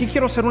pecó. Y aquí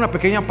quiero hacer una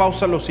pequeña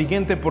pausa, lo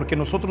siguiente, porque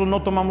nosotros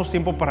no tomamos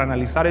tiempo para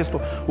analizar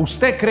esto.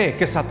 ¿Usted cree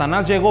que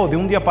Satanás llegó de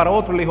un día para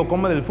otro y le dijo,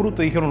 come del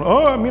fruto? Y dijeron,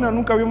 mira,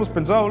 nunca habíamos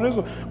pensado en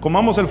eso.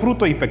 Comamos el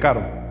fruto, y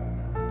pecaron.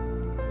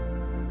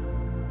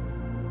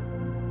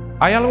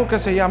 Hay algo que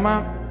se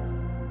llama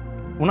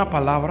una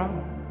palabra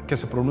que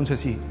se pronuncia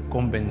así,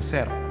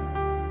 convencer.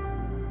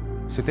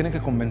 Se tiene que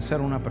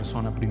convencer a una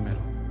persona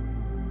primero.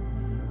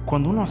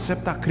 Cuando uno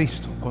acepta a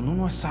Cristo, cuando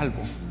uno es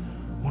salvo,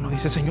 uno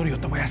dice, Señor, yo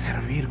te voy a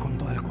servir con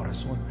todo el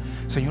corazón.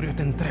 Señor, yo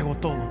te entrego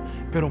todo.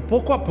 Pero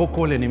poco a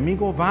poco el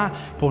enemigo va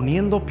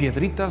poniendo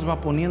piedritas,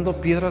 va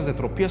poniendo piedras de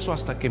tropiezo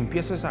hasta que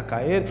empieces a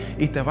caer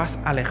y te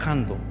vas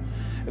alejando.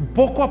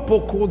 Poco a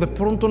poco de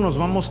pronto nos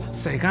vamos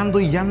cegando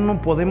y ya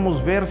no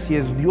podemos ver si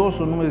es Dios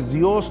o no es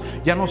Dios.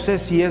 Ya no sé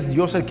si es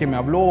Dios el que me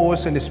habló o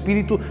es el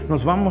Espíritu.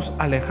 Nos vamos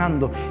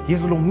alejando y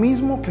es lo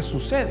mismo que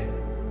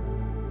sucede.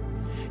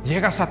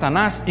 Llega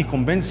Satanás y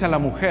convence a la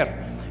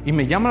mujer. Y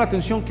me llama la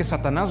atención que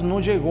Satanás no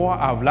llegó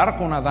a hablar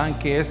con Adán,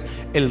 que es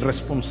el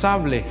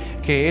responsable,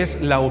 que es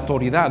la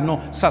autoridad. No,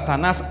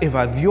 Satanás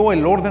evadió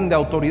el orden de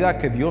autoridad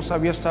que Dios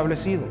había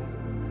establecido.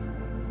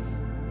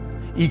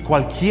 Y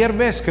cualquier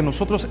vez que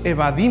nosotros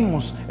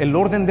evadimos el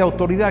orden de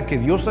autoridad que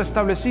Dios ha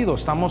establecido,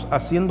 estamos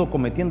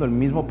cometiendo el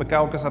mismo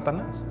pecado que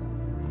Satanás.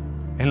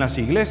 En las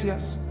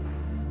iglesias,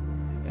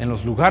 en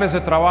los lugares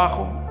de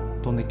trabajo,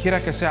 donde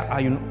quiera que sea,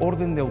 hay un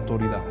orden de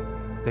autoridad,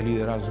 de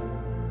liderazgo.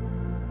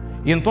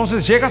 Y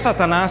entonces llega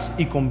Satanás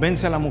y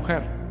convence a la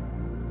mujer.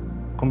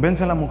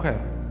 Convence a la mujer.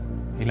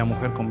 Y la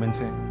mujer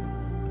convence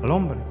al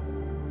hombre.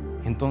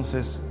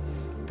 Entonces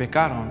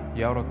pecaron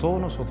y ahora todos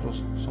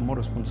nosotros somos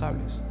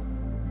responsables.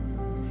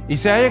 Y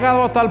se ha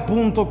llegado a tal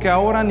punto que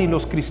ahora ni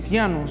los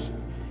cristianos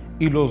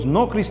y los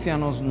no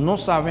cristianos no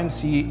saben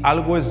si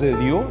algo es de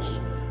Dios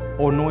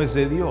o no es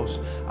de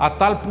Dios. A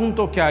tal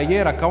punto que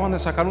ayer acaban de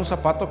sacar un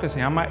zapato que se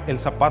llama el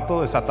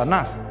zapato de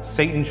Satanás,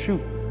 Satan's shoe.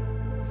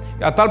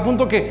 A tal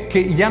punto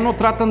que ya no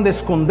tratan de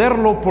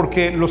esconderlo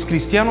porque los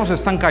cristianos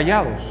están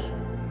callados.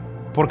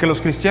 Porque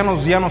los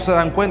cristianos ya no se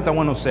dan cuenta,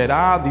 bueno,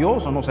 ¿será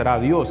Dios o no será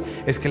Dios?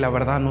 Es que la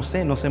verdad no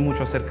sé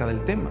mucho acerca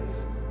del tema.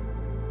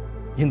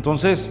 Y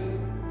entonces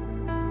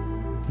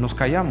nos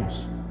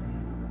callamos.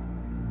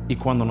 Y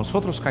cuando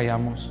nosotros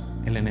callamos,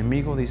 el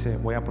enemigo dice,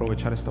 voy a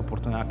aprovechar esta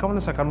oportunidad. Acaban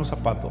de sacar un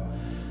zapato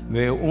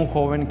de un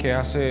joven que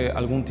hace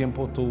algún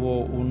tiempo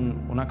tuvo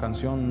una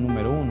canción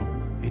número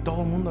 1. Y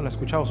todo el mundo la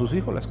escuchaba, sus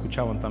hijos la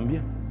escuchaban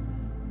también.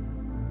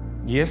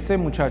 Y este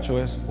muchacho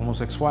es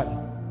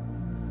homosexual.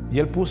 Y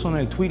él puso en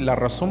el tweet la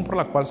razón por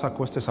la cual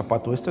sacó este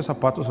zapato. Este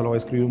zapato se lo voy a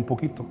escribir un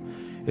poquito.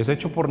 Es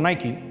hecho por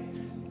Nike,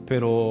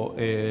 pero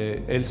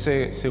él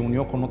se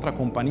unió con otra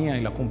compañía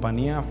y la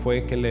compañía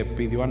fue que le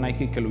pidió a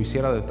Nike que lo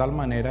hiciera de tal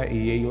manera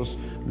y ellos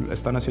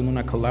están haciendo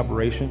una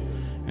collaboration.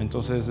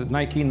 Entonces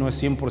Nike no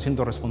es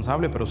 100%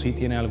 responsable, pero sí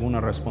tiene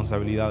alguna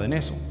responsabilidad en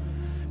eso.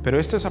 Pero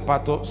este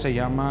zapato se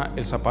llama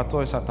el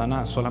zapato de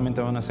Satanás. Solamente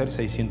van a ser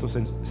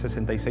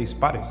 666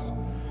 pares.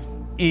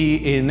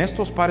 Y en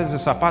estos pares de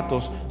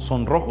zapatos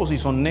son rojos y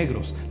son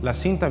negros. La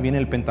cinta viene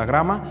el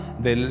pentagrama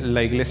de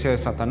la iglesia de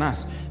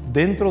Satanás.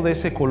 Dentro de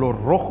ese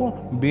color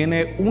rojo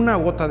viene una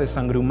gota de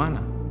sangre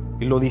humana.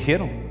 Y lo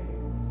dijeron.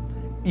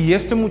 Y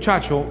este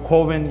muchacho,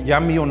 joven, ya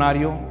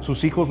millonario,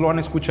 sus hijos lo han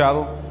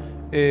escuchado,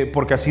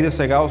 porque así de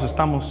cegados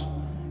estamos,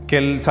 que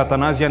el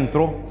Satanás ya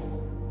entró.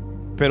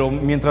 Pero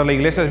mientras la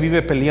iglesia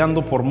vive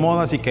peleando por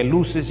modas y que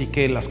luces y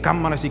que las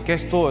cámaras y que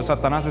esto,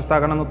 Satanás está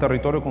ganando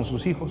territorio con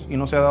sus hijos y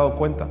no se ha dado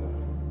cuenta.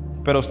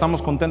 Pero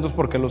estamos contentos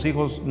porque los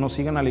hijos nos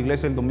siguen a la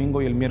iglesia el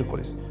domingo y el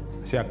miércoles,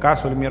 si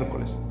acaso el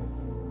miércoles.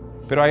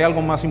 Pero hay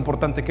algo más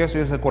importante que eso,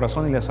 y es el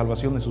corazón y la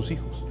salvación de sus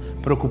hijos.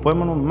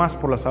 Preocupémonos más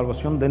por la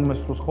salvación de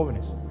nuestros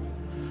jóvenes.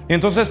 Y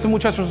entonces este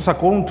muchacho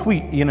sacó un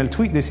tweet y en el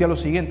tweet decía lo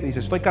siguiente, dice: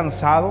 estoy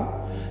cansado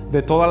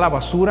de toda la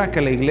basura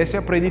que la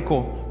iglesia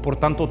predicó por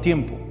tanto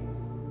tiempo.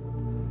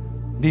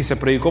 Dice,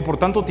 predicó por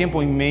tanto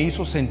tiempo y me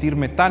hizo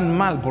sentirme tan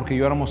mal porque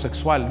yo era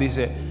homosexual.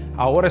 Dice,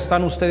 ahora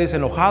están ustedes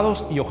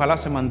enojados y ojalá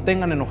se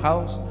mantengan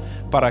enojados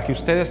para que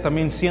ustedes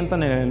también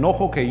sientan el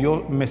enojo que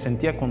yo me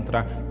sentía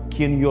contra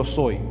quien yo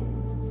soy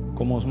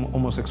como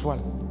homosexual.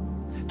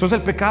 Entonces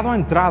el pecado ha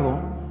entrado,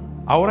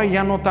 ahora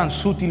ya no tan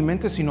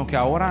sutilmente, sino que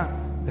ahora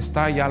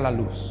está ya a la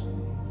luz.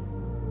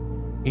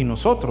 Y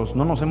nosotros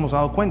no nos hemos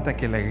dado cuenta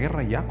que la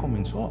guerra ya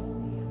comenzó.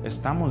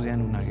 Estamos ya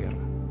en una guerra.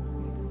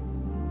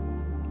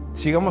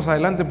 Sigamos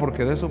adelante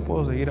porque de eso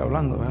puedo seguir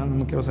hablando, ¿verdad? No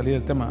me quiero salir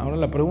del tema. Ahora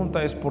la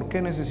pregunta es, ¿por qué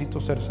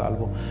necesito ser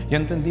salvo? Ya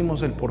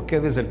entendimos el por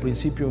qué desde el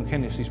principio en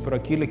Génesis, pero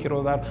aquí le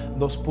quiero dar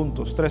 3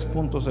 puntos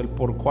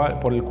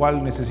por el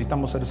cual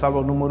necesitamos ser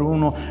salvos. Número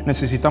 1,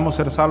 necesitamos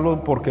ser salvos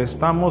porque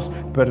estamos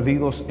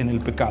perdidos en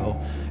el pecado.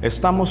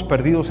 Estamos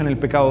perdidos en el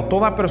pecado.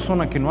 Toda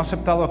persona que no ha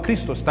aceptado a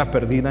Cristo está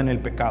perdida en el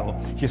pecado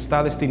y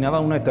está destinada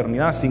a una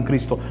eternidad sin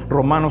Cristo.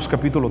 Romanos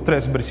capítulo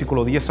 3,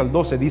 versículo 10 al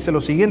 12 dice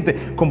lo siguiente: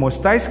 como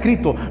está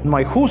escrito, no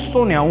hay justo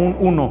ni aún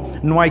uno,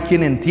 no hay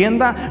quien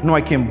entienda, no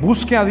hay quien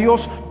busque a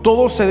Dios,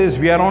 todos se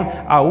desviaron,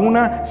 a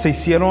una se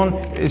hicieron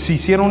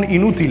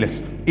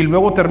inútiles. Y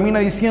luego termina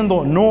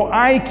diciendo, no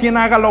hay quien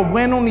haga lo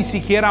bueno, ni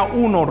siquiera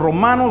uno.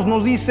 Romanos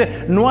nos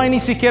dice, no hay ni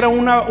siquiera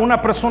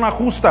una persona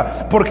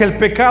justa, porque el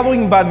pecado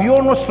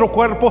invadió nuestro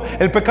cuerpo,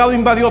 el pecado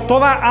invadió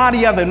toda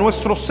área de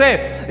nuestro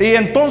ser. Y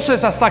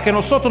entonces hasta que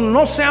nosotros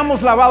no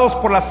seamos lavados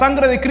por la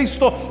sangre de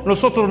Cristo,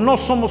 nosotros no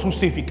somos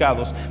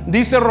justificados.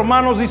 Dice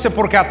Romanos, dice,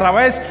 porque a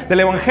través del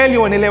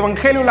Evangelio, en el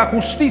Evangelio la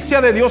justicia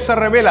de Dios se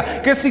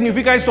revela. ¿Qué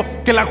significa eso?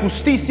 Que la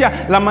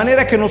justicia, la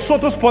manera que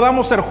nosotros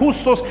podamos ser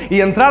justos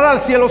y entrar al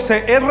cielo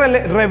es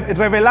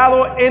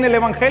revelado en el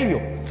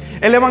Evangelio.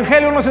 El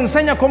Evangelio nos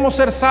enseña cómo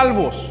ser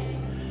salvos.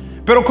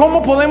 Pero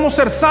 ¿cómo podemos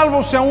ser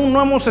salvos si aún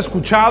no hemos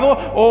escuchado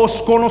o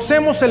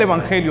conocemos el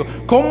Evangelio?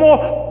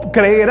 ¿Cómo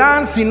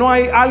creerán si no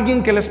hay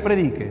alguien que les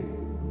predique?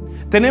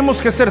 Tenemos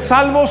que ser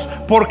salvos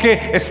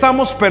porque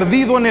estamos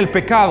perdidos en el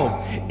pecado.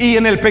 Y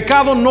en el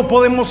pecado no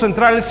podemos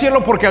entrar al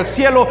cielo, porque al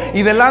cielo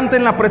y delante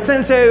en la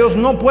presencia de Dios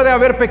no puede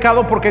haber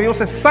pecado, porque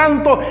Dios es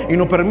santo y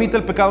no permite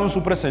el pecado en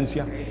su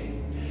presencia.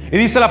 Y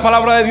dice la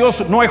palabra de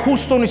Dios, no hay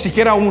justo ni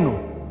siquiera uno.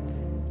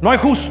 No hay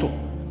justo.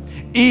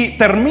 Y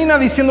termina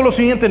diciendo lo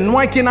siguiente, no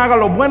hay quien haga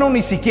lo bueno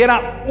ni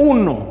siquiera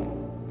uno.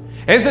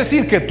 Es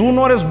decir, que tú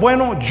no eres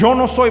bueno, yo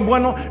no soy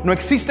bueno, no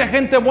existe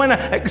gente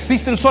buena,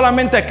 existen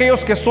solamente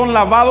aquellos que son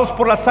lavados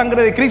por la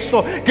sangre de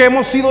Cristo, que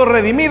hemos sido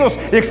redimidos,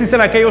 y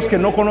existen aquellos que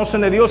no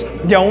conocen de Dios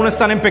y aún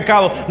están en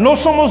pecado. No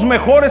somos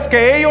mejores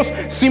que ellos,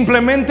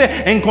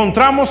 simplemente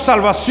encontramos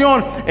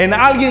salvación en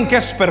alguien que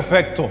es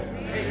perfecto.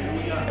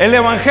 El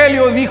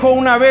evangelio, dijo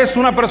una vez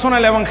una persona,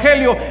 el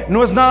evangelio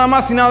no es nada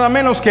más y nada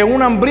menos que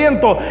un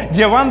hambriento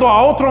llevando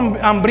a otro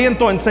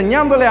hambriento,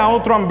 enseñándole a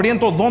otro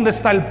hambriento dónde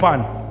está el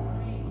pan.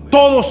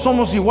 Todos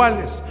somos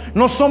iguales.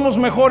 No somos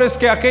mejores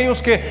que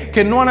aquellos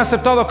que no han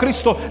aceptado a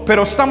Cristo,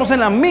 pero estamos en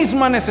la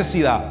misma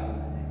necesidad.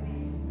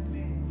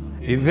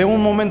 Y de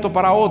un momento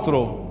para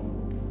otro,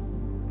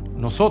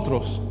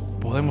 nosotros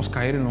podemos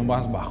caer en lo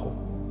más bajo.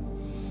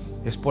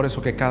 Es por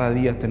eso que cada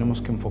día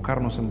tenemos que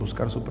enfocarnos en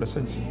buscar su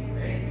presencia.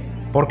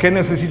 ¿Por qué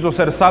necesito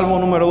ser salvo?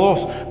 Número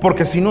 2,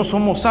 porque si no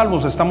somos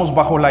salvos estamos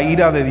bajo la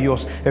ira de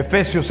Dios.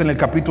 Efesios en el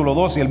capítulo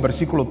 2 y el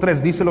versículo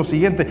 3 dice lo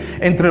siguiente: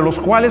 entre los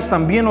cuales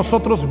también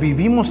nosotros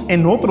vivimos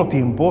en otro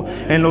tiempo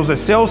en los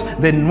deseos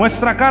de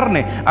nuestra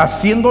carne,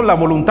 haciendo la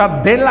voluntad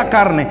de la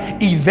carne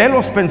y de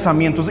los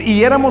pensamientos,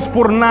 y éramos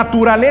por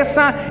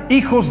naturaleza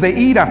hijos de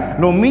ira,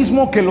 lo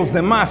mismo que los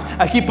demás.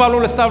 Aquí Pablo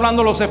le está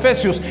hablando a los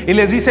efesios y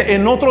les dice: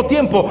 en otro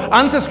tiempo,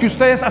 antes que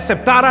ustedes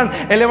aceptaran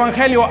el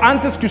evangelio,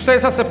 antes que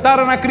ustedes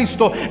aceptaran a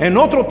Cristo, en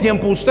otro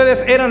tiempo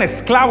ustedes eran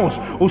esclavos,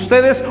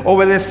 ustedes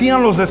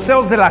obedecían los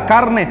deseos de la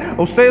carne,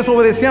 ustedes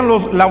obedecían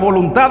la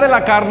voluntad de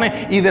la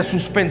carne y de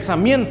sus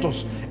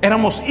pensamientos.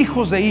 Éramos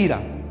hijos de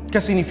ira.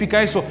 ¿Qué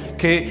significa eso?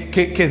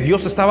 Que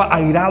Dios estaba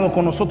airado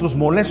con nosotros,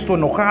 molesto,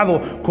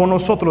 enojado con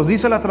nosotros.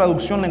 Dice la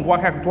traducción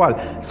lenguaje actual,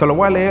 se lo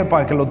voy a leer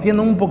para que lo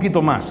entiendan un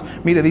poquito más.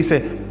 Mire,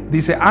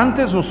 dice: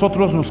 antes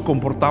nosotros nos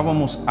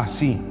comportábamos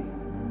así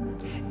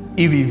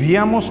y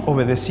vivíamos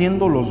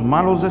obedeciendo los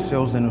malos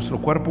deseos de nuestro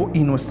cuerpo y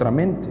nuestra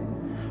mente.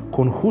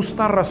 Con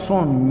justa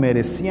razón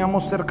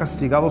merecíamos ser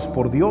castigados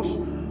por Dios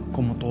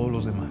como todos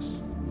los demás.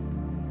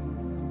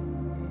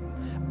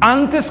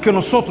 Antes que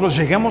nosotros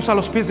lleguemos a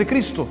los pies de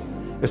Cristo,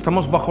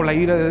 estamos bajo la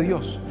ira de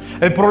Dios.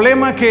 El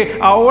problema que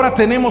ahora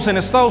tenemos en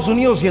Estados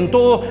Unidos y en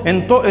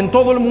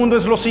todo el mundo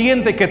es lo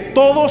siguiente: que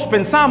todos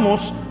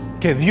pensamos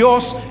que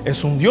Dios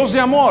es un Dios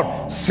de amor,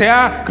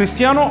 sea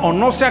cristiano o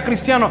no sea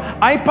cristiano.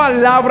 Hay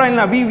palabra en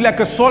la Biblia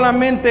que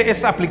solamente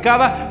es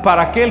aplicada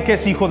para aquel que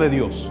es hijo de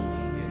Dios.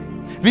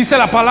 Dice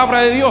la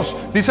palabra de Dios,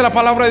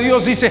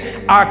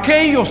 dice: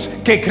 aquellos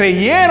que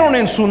creyeron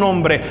en su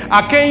nombre,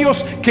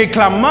 aquellos que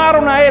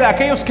clamaron a Él,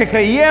 aquellos que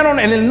creyeron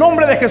en el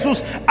nombre de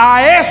Jesús,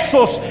 a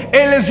esos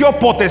Él les dio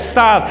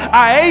potestad,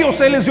 a ellos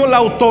Él les dio la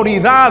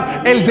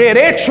autoridad, el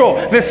derecho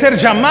de ser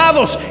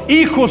llamados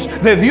hijos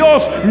de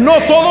Dios. No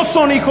todos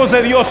son hijos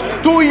de Dios.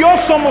 Tú y yo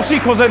somos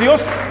hijos de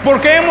Dios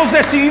porque hemos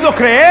decidido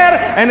creer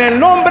en el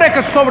nombre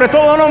que sobre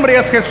todo nombre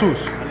es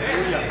Jesús.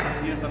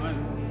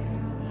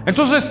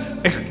 Entonces,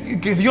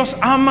 que Dios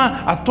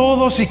ama a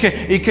todos y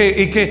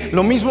que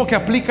lo mismo que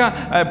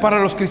aplica para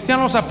los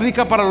cristianos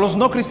aplica para los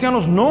no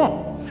cristianos.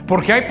 No,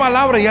 porque hay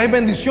palabra y hay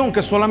bendición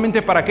que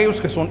solamente para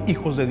aquellos que son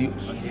hijos de Dios.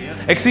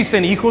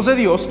 Existen hijos de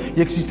Dios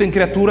y existen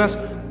criaturas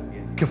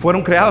que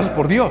fueron creadas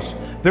por Dios.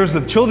 There's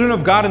the children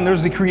of God and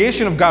there's the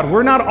creation of God.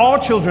 We're not all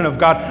children of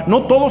God.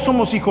 No todos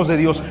somos hijos de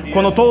Dios.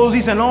 Cuando todos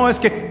dicen: no, es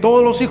que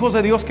todos los hijos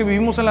de Dios que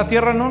vivimos en la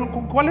tierra,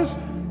 no, ¿cuáles?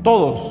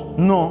 Todos.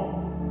 No.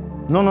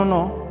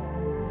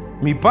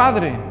 Mi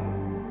Padre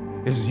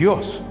es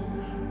Dios,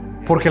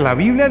 porque la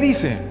Biblia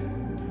dice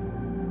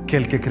que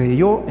el que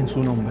creyó en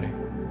su nombre,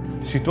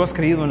 si tú has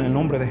creído en el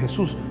nombre de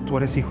Jesús, tú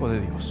eres hijo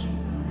de Dios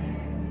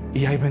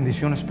y hay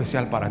bendición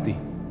especial para ti.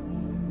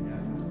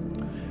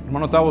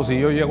 Hermano Tavo, si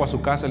yo llego a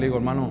su casa y le digo: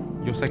 hermano,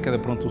 yo sé que de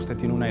pronto usted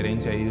tiene una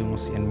herencia ahí de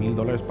unos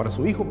 $100,000 para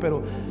su hijo,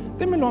 pero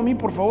démelo a mí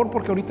por favor,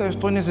 porque ahorita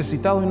estoy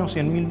necesitado de unos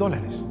 $100,000.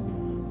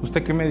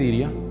 ¿Usted qué me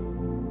diría?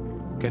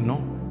 Que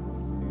no.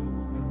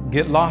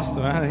 Get lost,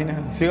 ¿verdad?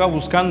 Siga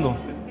buscando.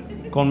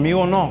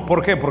 Conmigo no.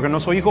 ¿Por qué? Porque no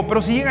soy hijo. Pero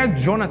si llega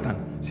Jonathan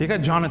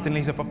y le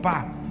dice: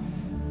 papá,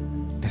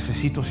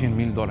 necesito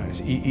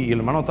 $100,000 y el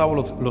hermano Tavo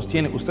los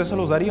tiene, ¿usted se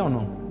los daría o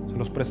no? ¿Se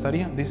los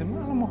prestaría? Dice: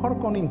 a lo mejor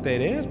con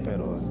interés,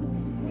 pero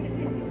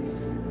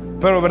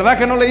 ¿verdad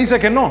que no le dice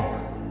que no?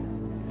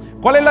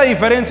 ¿Cuál es la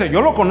diferencia?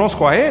 Yo lo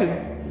conozco a él,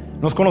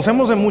 nos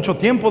conocemos de mucho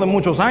tiempo, de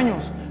muchos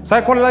años.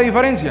 ¿Sabe cuál es la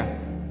diferencia?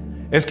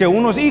 Es que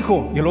uno es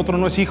hijo y el otro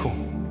no es hijo.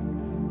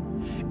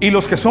 Y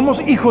los que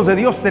somos hijos de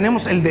Dios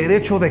tenemos el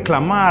derecho de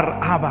clamar: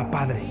 Abba,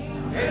 Padre.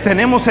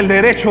 Tenemos el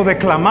derecho de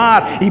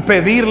clamar y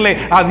pedirle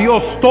a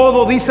Dios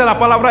todo. Dice la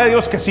palabra de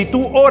Dios que si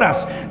tú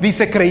oras,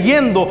 dice,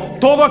 creyendo,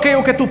 todo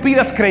aquello que tú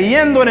pidas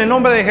creyendo en el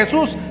nombre de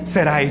Jesús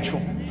será hecho.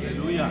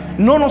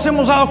 No nos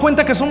hemos dado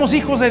cuenta que somos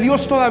hijos de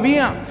Dios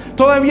todavía.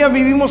 Todavía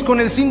vivimos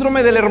con el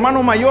síndrome del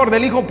hermano mayor,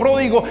 del hijo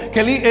pródigo, que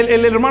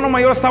el hermano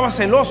mayor estaba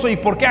celoso. ¿Y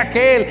por qué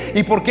aquel?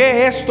 ¿Y por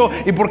qué esto?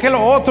 ¿Y por qué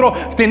lo otro?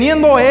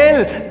 Teniendo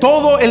él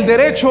todo el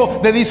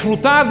derecho de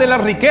disfrutar de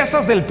las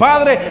riquezas del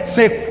Padre,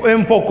 se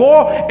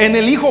enfocó en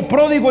el hijo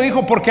pródigo y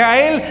dijo: porque a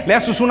él le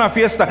haces una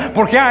fiesta,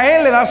 porque a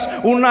él le das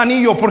un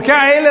anillo, porque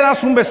a él le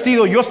das un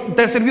vestido. Yo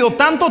te he servido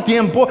tanto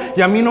tiempo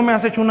y a mí no me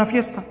has hecho una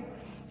fiesta.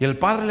 Y el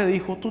padre le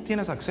dijo, tú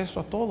tienes acceso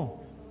a todo.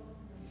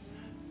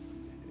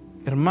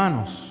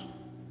 Hermanos,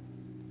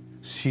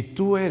 si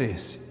tú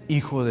eres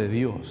hijo de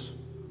Dios,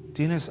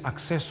 tienes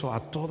acceso a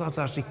todas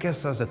las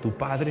riquezas de tu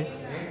padre.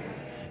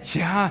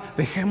 Ya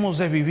dejemos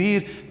de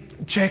vivir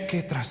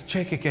cheque tras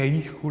cheque, que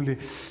híjole,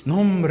 no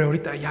hombre,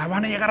 ahorita ya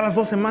van a llegar las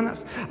 2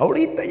 semanas,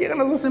 ahorita llegan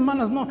las 2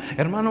 semanas, no,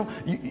 hermano,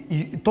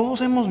 y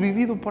todos hemos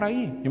vivido por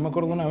ahí. Yo me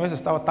acuerdo una vez,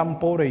 estaba tan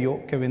pobre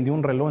yo que vendí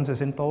un reloj en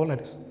 $60.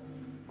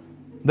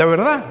 De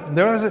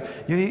verdad,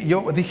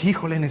 yo dije,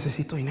 híjole,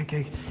 necesito dinero,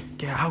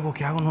 ¿qué hago?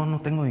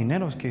 No tengo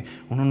dinero, es que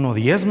uno no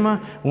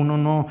diezma, uno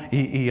no,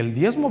 y el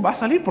diezmo va a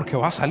salir porque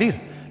va a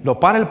salir. Lo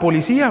para el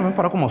policía, me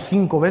paró como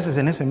 5 veces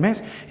en ese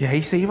mes, y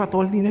ahí se iba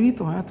todo el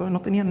dinerito,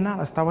 no tenía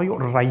nada, estaba yo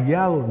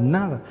rayado,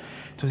 nada.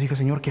 Entonces dije,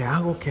 Señor, ¿qué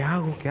hago?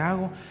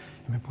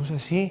 Y me puse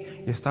así,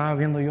 y estaba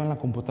viendo yo en la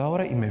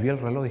computadora, y me vi el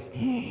reloj, y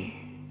dije,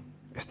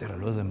 este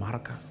reloj es de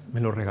marca, me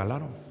lo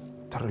regalaron.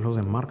 Este reloj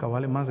de marca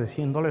vale más de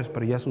 $100,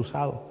 pero ya es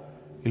usado,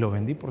 y lo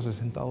vendí por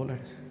 $60.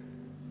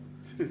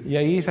 Y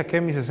ahí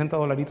saqué mis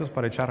 $60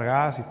 para echar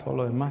gas y todo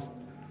lo demás.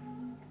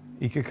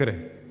 ¿Y qué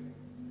cree?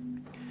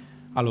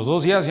 A los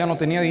 2 días ya no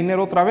tenía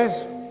dinero otra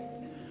vez,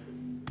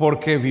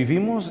 porque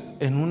vivimos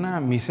en una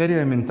miseria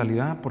de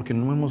mentalidad, porque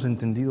no hemos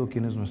entendido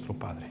quién es nuestro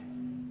Padre.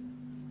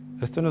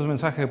 Este no es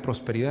mensaje de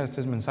prosperidad, este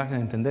es mensaje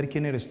de entender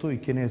quién eres tú y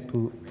quién es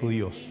tu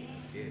Dios.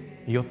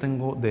 Y yo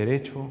tengo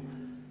derecho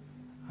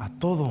a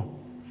todas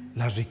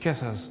las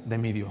riquezas de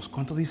mi Dios.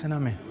 ¿Cuántos dicen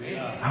amén?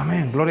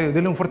 Amén, gloria a Dios.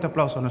 Dile un fuerte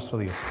aplauso a nuestro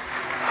Dios.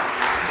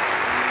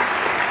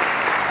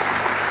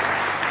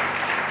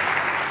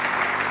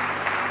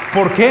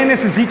 ¿Por qué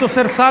necesito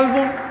ser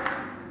salvo?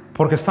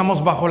 Porque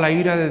estamos bajo la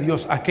ira de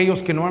Dios.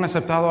 Aquellos que no han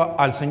aceptado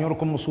al Señor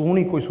como su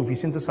único y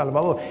suficiente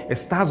Salvador,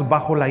 estás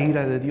bajo la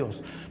ira de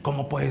Dios.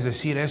 ¿Cómo puedes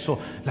decir eso?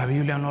 La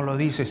Biblia no lo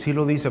dice. Sí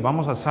lo dice.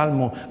 Vamos a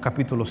Salmo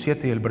capítulo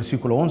 7 y el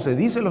versículo 11.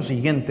 Dice lo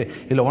siguiente,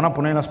 y lo van a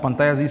poner en las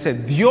pantallas. Dice,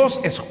 Dios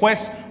es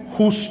juez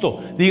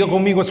justo. Diga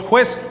conmigo, es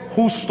juez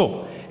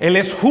justo. Él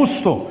es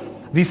justo.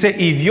 Dice,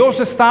 y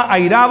Dios está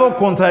airado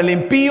contra el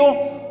impío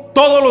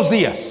todos los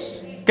días.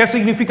 ¿Qué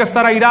significa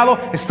estar airado?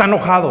 Está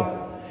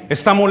enojado,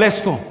 está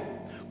molesto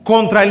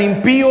contra el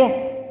impío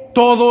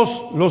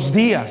todos los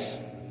días.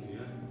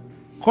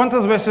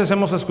 ¿Cuántas veces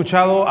hemos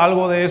escuchado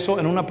algo de eso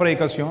en una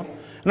predicación?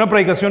 Una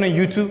predicación en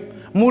YouTube,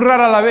 muy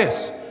rara a la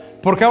vez,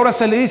 porque ahora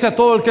se le dice a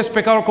todo el que es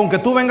pecador, con que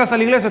tú vengas a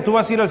la iglesia tú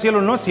vas a ir al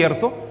cielo. No es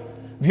cierto.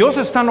 Dios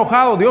está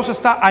enojado, Dios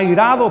está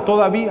airado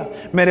todavía.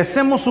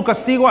 Merecemos su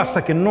castigo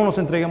hasta que no nos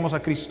entreguemos a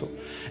Cristo.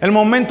 El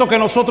momento que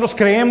nosotros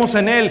creemos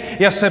en Él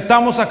y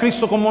aceptamos a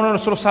Cristo como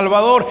nuestro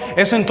Salvador,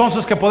 es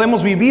entonces que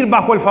podemos vivir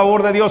bajo el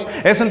favor de Dios.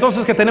 Es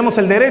entonces que tenemos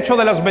el derecho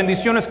de las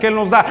bendiciones que Él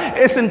nos da.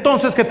 Es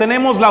entonces que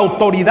tenemos la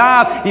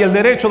autoridad y el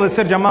derecho de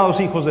ser llamados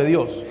hijos de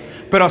Dios.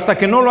 Pero hasta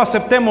que no lo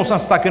aceptemos,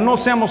 hasta que no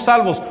seamos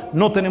salvos,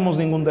 no tenemos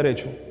ningún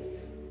derecho.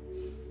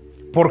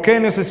 ¿Por qué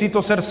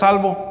necesito ser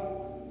salvo?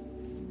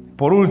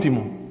 Por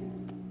último,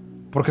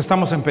 porque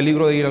estamos en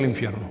peligro de ir al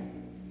infierno.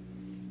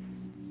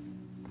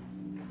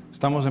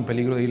 Estamos en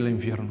peligro de ir al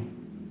infierno.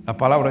 La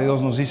palabra de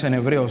Dios nos dice en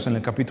Hebreos, en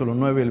el capítulo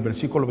 9, el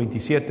versículo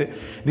 27,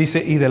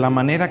 dice, y de la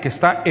manera que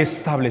está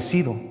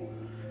establecido,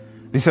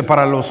 dice,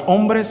 para los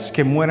hombres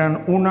que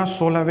mueran una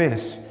sola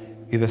vez,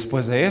 y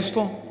después de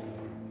esto,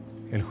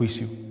 el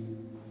juicio.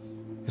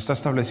 Está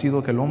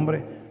establecido que el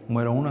hombre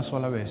muera una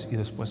sola vez y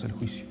después el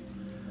juicio.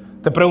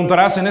 Te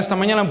preguntarás en esta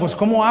mañana, pues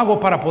 ¿cómo hago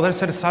para poder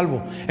ser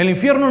salvo? El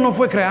infierno no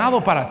fue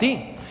creado para ti.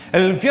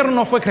 El infierno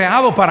no fue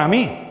creado para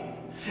mí.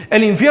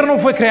 El infierno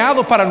fue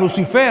creado para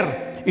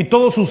Lucifer y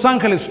todos sus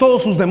ángeles,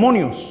 todos sus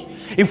demonios.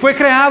 Y fue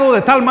creado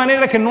de tal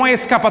manera que no hay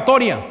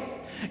escapatoria.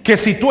 Que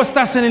si tú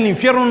estás en el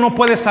infierno no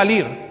puedes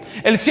salir.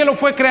 El cielo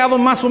fue creado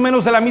más o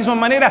menos de la misma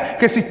manera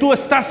que si tú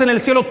estás en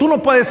el cielo, tú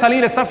no puedes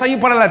salir, estás ahí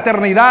para la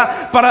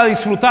eternidad, para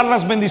disfrutar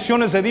las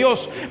bendiciones de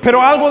Dios.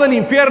 Pero algo del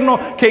infierno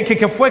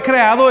que fue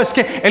creado es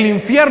que el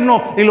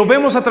infierno, y lo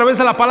vemos a través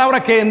de la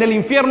palabra, que en el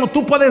infierno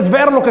tú puedes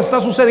ver lo que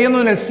está sucediendo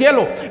en el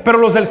cielo, pero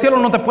los del cielo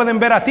no te pueden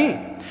ver a ti.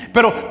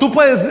 Pero tú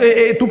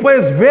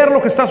puedes ver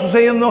lo que está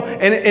sucediendo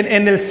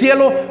en el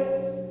cielo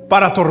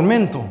para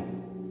tormento.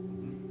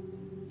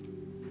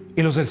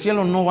 Y los del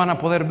cielo no van a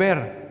poder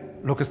ver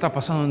lo que está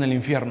pasando en el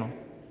infierno.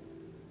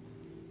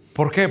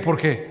 ¿Por qué?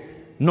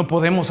 Porque no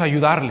podemos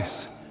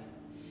ayudarles.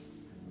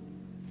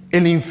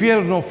 El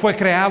infierno fue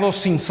creado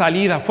sin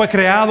salida, fue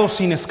creado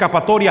sin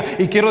escapatoria.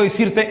 Y quiero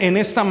decirte en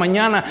esta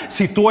mañana,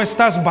 si tú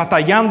estás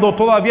batallando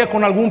todavía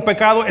con algún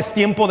pecado, es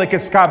tiempo de que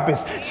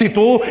escapes. Si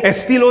tu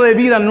estilo de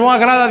vida no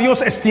agrada a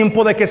Dios, es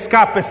tiempo de que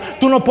escapes.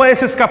 Tú no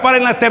puedes escapar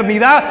en la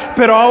eternidad,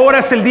 pero ahora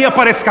es el día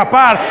para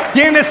escapar.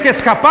 Tienes que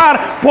escapar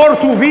por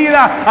tu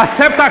vida.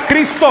 Acepta a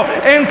Cristo,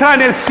 entra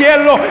en el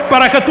cielo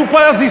para que tú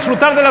puedas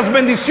disfrutar de las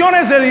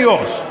bendiciones de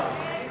Dios.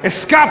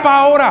 Escapa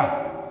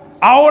ahora.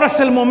 Ahora es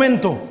el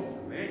momento.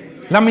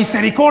 La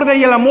misericordia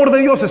y el amor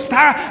de Dios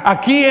está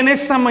aquí en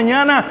esta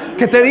mañana,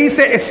 que te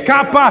dice: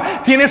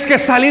 escapa. Tienes que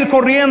salir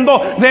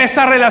corriendo de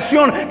esa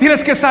relación,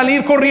 tienes que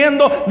salir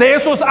corriendo de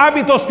esos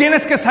hábitos,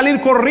 tienes que salir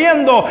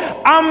corriendo.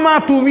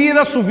 Ama tu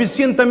vida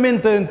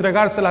suficientemente de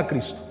entregársela a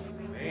Cristo,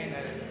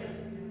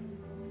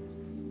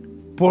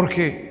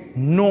 porque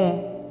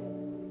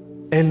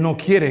Él no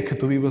quiere que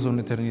tú vivas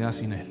una eternidad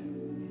sin Él.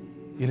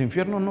 Y el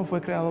infierno no fue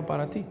creado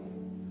para ti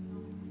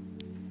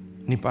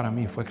ni para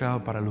mí, fue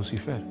creado para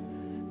Lucifer.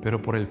 Pero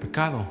por el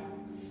pecado,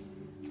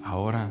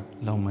 ahora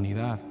la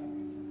humanidad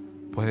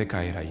puede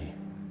caer allí.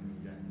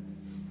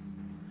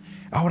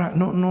 Ahora,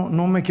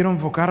 no me quiero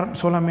enfocar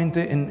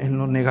solamente en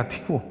lo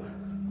negativo.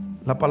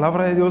 La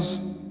palabra de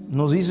Dios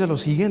nos dice lo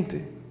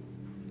siguiente: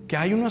 que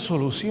hay una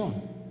solución.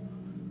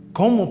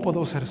 ¿Cómo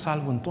puedo ser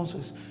salvo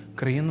entonces?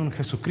 Creyendo en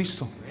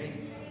Jesucristo.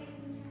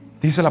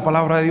 Dice la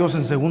palabra de Dios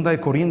en 2 de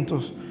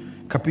Corintios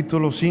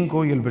capítulo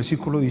 5 y el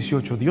versículo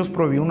 18. Dios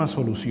proveyó una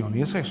solución,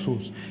 y es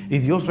Jesús. Y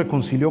Dios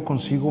reconcilió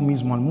consigo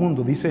mismo al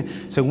mundo. Dice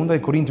 2 de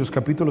Corintios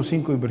capítulo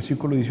 5 y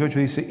versículo 18.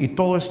 Dice: y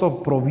todo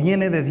esto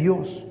proviene de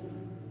Dios.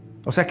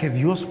 O sea que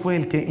Dios fue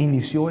el que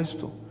inició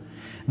esto.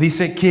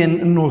 Dice: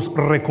 quien nos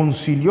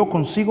reconcilió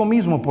consigo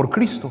mismo por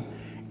Cristo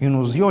y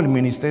nos dio el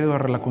ministerio de la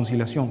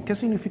reconciliación. ¿Qué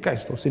significa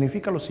esto?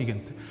 Significa lo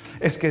siguiente: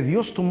 es que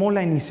Dios tomó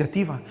la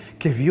iniciativa,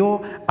 que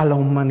vio a la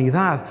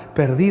humanidad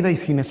perdida y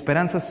sin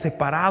esperanzas,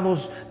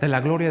 separados de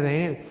la gloria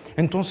de Él.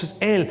 Entonces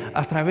Él,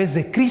 a través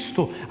de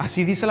Cristo,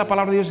 así dice la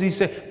palabra de Dios,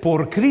 dice: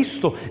 por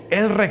Cristo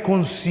Él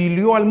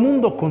reconcilió al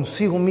mundo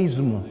consigo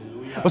mismo.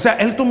 O sea,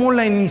 Él tomó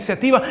la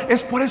iniciativa.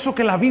 Es por eso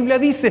que la Biblia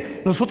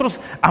dice: nosotros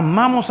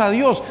amamos a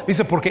Dios.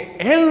 Dice: porque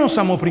Él nos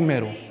amó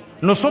primero.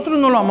 Nosotros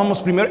no lo amamos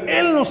primero,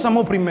 Él nos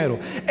amó primero.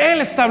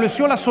 Él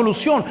estableció la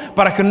solución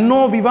para que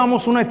no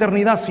vivamos una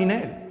eternidad sin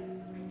Él.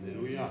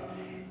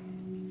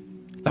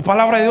 La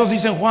palabra de Dios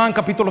dice en Juan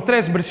capítulo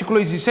 3 versículo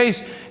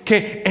 16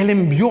 que Él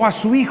envió a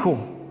su Hijo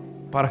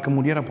para que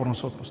muriera por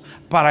nosotros,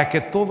 para que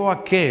todo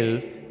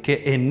aquel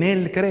que en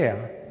Él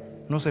crea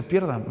no se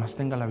pierda, mas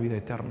tenga la vida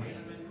eterna.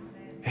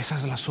 Esa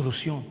es la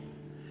solución,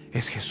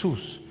 es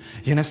Jesús.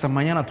 Y en esta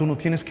mañana tú no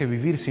tienes que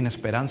vivir sin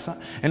esperanza.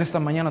 En esta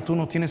mañana tú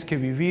no tienes que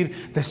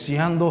vivir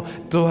deseando,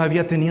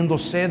 todavía teniendo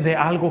sed de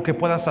algo que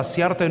pueda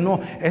saciarte. No,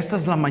 esta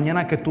es la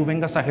mañana que tú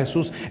vengas a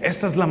Jesús.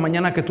 Esta es la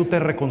mañana que tú te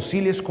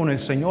reconcilies con el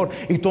Señor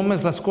y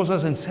tomes las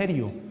cosas en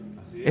serio.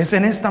 Es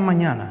en esta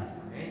mañana.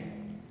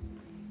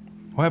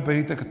 Voy a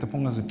pedirte que te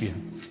pongas de pie.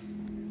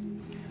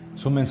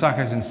 Es un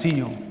mensaje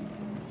sencillo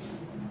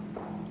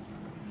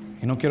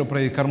y no quiero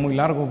predicar muy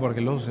largo porque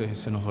luego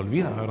se nos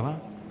olvida, ¿verdad?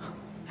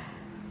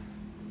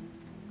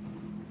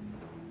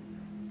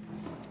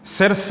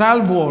 Ser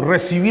salvo,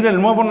 recibir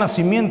el nuevo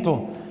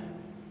nacimiento,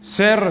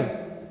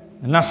 ser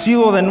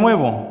nacido de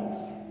nuevo,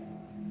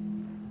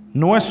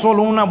 no es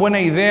solo una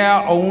buena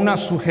idea o una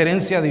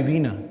sugerencia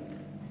divina.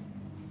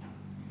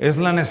 Es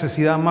la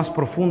necesidad más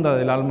profunda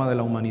del alma de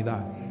la humanidad.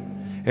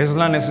 Es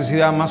la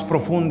necesidad más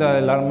profunda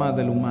del alma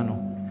del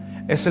humano.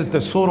 Es el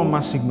tesoro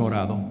más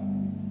ignorado.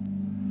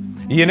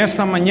 Y en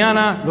esta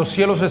mañana los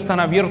cielos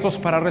están abiertos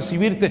para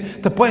recibirte.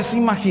 Te puedes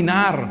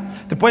imaginar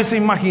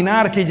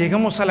que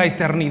lleguemos a la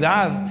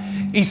eternidad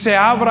y se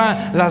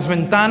abran las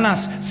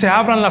ventanas, se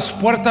abran las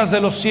puertas de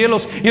los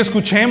cielos y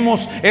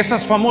escuchemos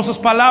esas famosas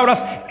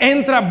palabras: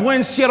 entra,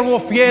 buen siervo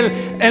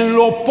fiel, en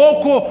lo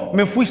poco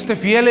me fuiste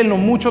fiel, en lo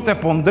mucho te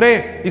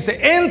pondré. Dice: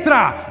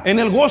 entra en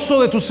el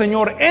gozo de tu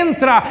Señor,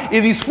 entra y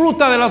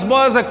disfruta de las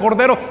bodas de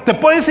Cordero. Te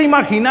puedes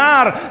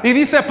imaginar. Y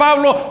dice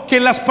Pablo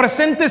que las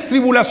presentes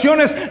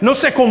tribulaciones no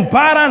se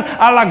comparan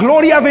a la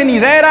gloria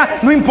venidera.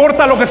 No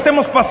importa lo que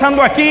estemos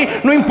pasando aquí,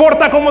 no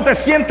importa cómo te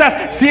sientas.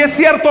 Si es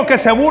cierto que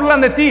se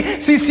burlan de ti,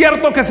 si es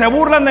cierto que se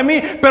burlan de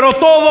mí, pero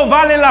todo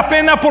vale la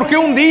pena, porque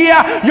un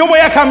día yo voy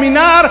a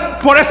caminar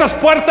por esas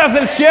puertas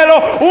del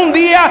cielo. Un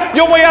día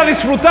yo voy a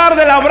disfrutar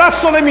del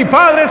abrazo de mi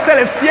Padre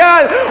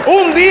Celestial.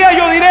 Un día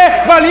yo diré: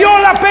 valió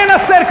la pena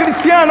ser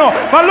cristiano,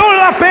 valió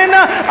la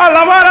pena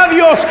alabar a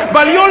Dios,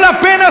 valió la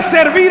pena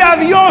servir a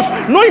Dios.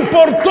 No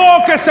importó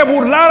que se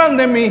burlaran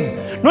de mí,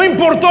 no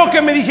importó que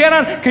me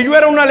dijeran que yo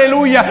era un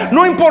aleluya,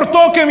 no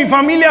importó que mi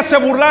familia se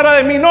burlara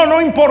de mí, no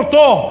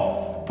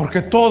importó,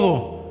 porque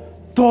todo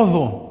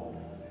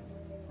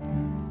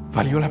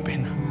valió la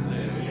pena.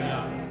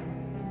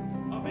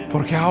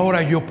 Porque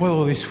ahora yo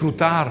puedo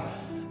disfrutar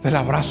del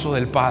abrazo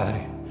del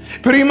Padre.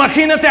 Pero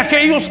imagínate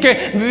aquellos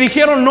que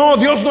dijeron: no,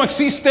 Dios no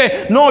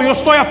existe, no, yo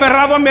estoy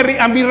aferrado a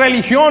mi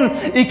religión,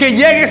 y que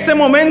llegue ese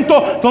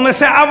momento donde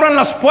se abran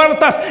las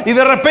puertas y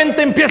de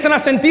repente empiecen a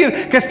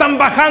sentir que están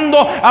bajando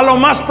a lo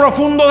más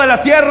profundo de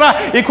la tierra.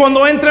 Y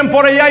cuando entren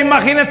por allá,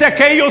 imagínate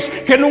aquellos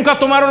que nunca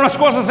tomaron las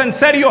cosas en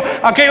serio,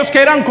 aquellos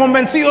que eran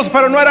convencidos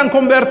pero no eran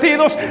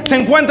convertidos, se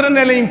encuentran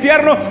en el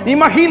infierno.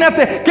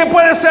 Imagínate, ¿qué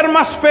puede ser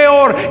más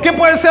peor? ¿Qué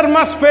puede ser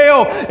más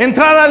feo?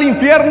 Entrar al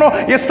infierno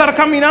y estar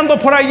caminando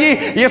por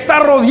allí y está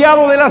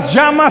rodeado de las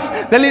llamas,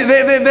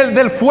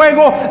 del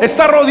fuego,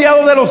 está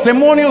rodeado de los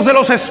demonios, de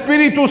los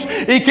espíritus,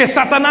 y que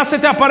Satanás se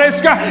te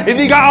aparezca y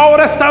diga: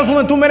 ahora estás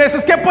donde tú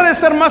mereces. ¿Qué puede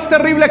ser más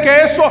terrible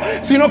que eso?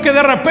 Sino que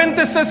de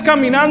repente estés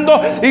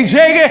caminando y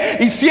llegue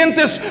y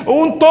sientes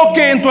un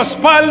toque en tu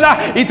espalda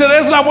y te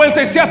des la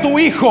vuelta y sea tu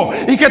hijo,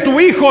 y que tu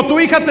hijo o tu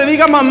hija te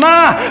diga: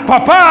 mamá,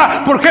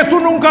 papá, ¿por qué tú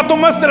nunca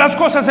tomaste las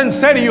cosas en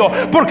serio?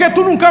 ¿Por qué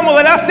tú nunca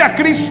modelaste a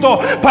Cristo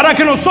para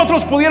que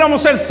nosotros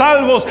pudiéramos ser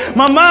salvos?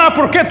 Mamá,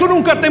 ¿por qué tú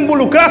nunca te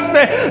involucraste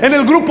en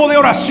el grupo de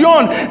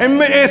oración?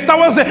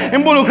 Estabas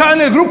involucrada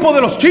en el grupo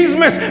de los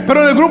chismes,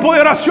 pero en el grupo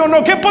de oración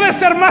no. ¿Qué puede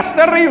ser más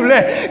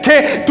terrible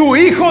que tu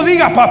hijo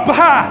diga: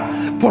 papá,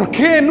 ¿por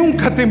qué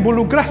nunca te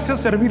involucraste a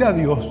servir a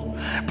Dios?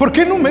 ¿Por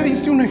qué no me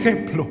diste un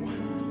ejemplo?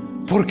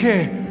 ¿Por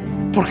qué?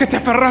 ¿Por qué te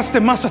aferraste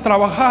más a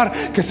trabajar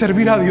que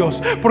servir a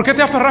Dios? ¿Por qué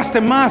te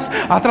aferraste más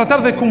a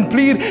tratar de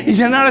cumplir y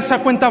llenar esa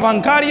cuenta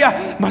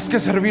bancaria más que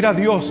servir a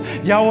Dios?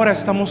 Y ahora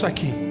estamos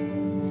aquí.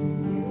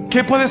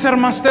 ¿Qué puede ser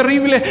más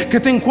terrible que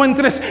te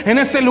encuentres en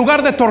ese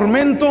lugar de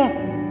tormento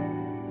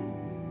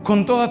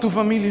con toda tu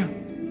familia?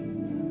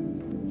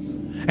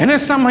 En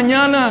esta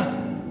mañana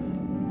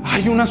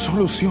hay una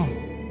solución.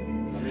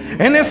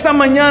 En esta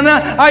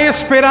mañana hay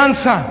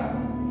esperanza.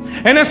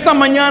 En esta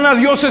mañana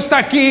Dios está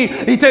aquí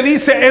y te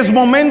dice: es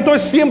momento,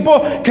 es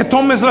tiempo que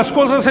tomes las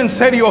cosas en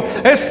serio.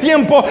 Es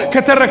tiempo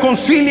que te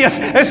reconcilies.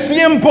 Es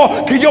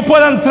tiempo que yo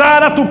pueda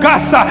entrar a tu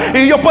casa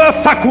y yo pueda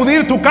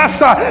sacudir tu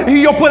casa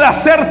y yo pueda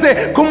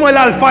hacerte como el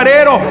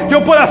alfarero.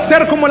 Yo pueda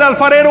ser como el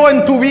alfarero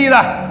en tu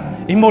vida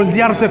y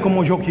moldearte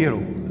como yo quiero.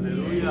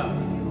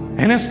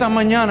 En esta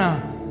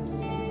mañana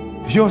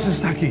Dios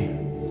está aquí.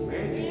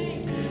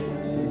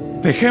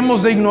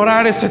 Dejemos de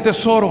ignorar ese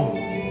tesoro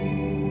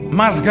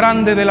más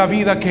grande de la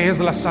vida, que es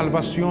la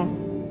salvación.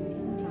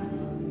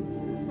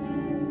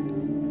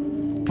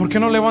 ¿Por qué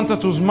no levantas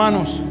tus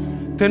manos?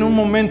 Ten un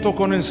momento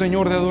con el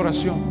Señor de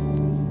adoración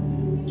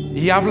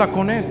y habla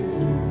con Él.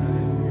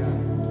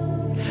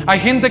 Hay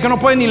gente que no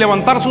puede ni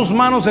levantar sus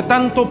manos de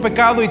tanto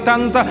pecado y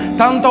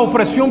tanta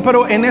opresión,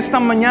 pero en esta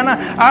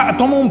mañana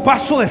toma un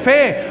paso de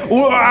fe,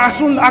 haz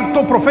un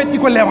acto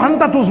profético y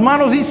levanta tus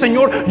manos y dice: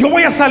 Señor, yo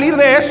voy a salir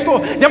de esto.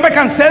 Ya me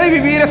cansé de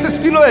vivir ese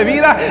estilo de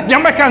vida. Ya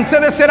me cansé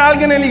de ser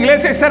alguien en la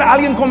iglesia y ser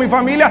alguien con mi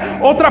familia,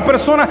 otra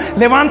persona.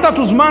 Levanta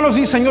tus manos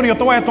y dice: Señor, yo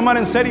te voy a tomar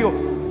en serio.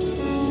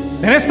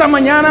 En esta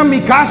mañana mi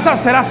casa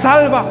será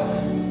salva.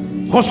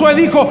 Josué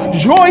dijo: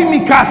 yo y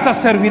mi casa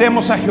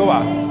serviremos a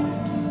Jehová.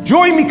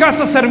 Yo y mi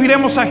casa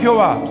serviremos a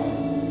Jehová.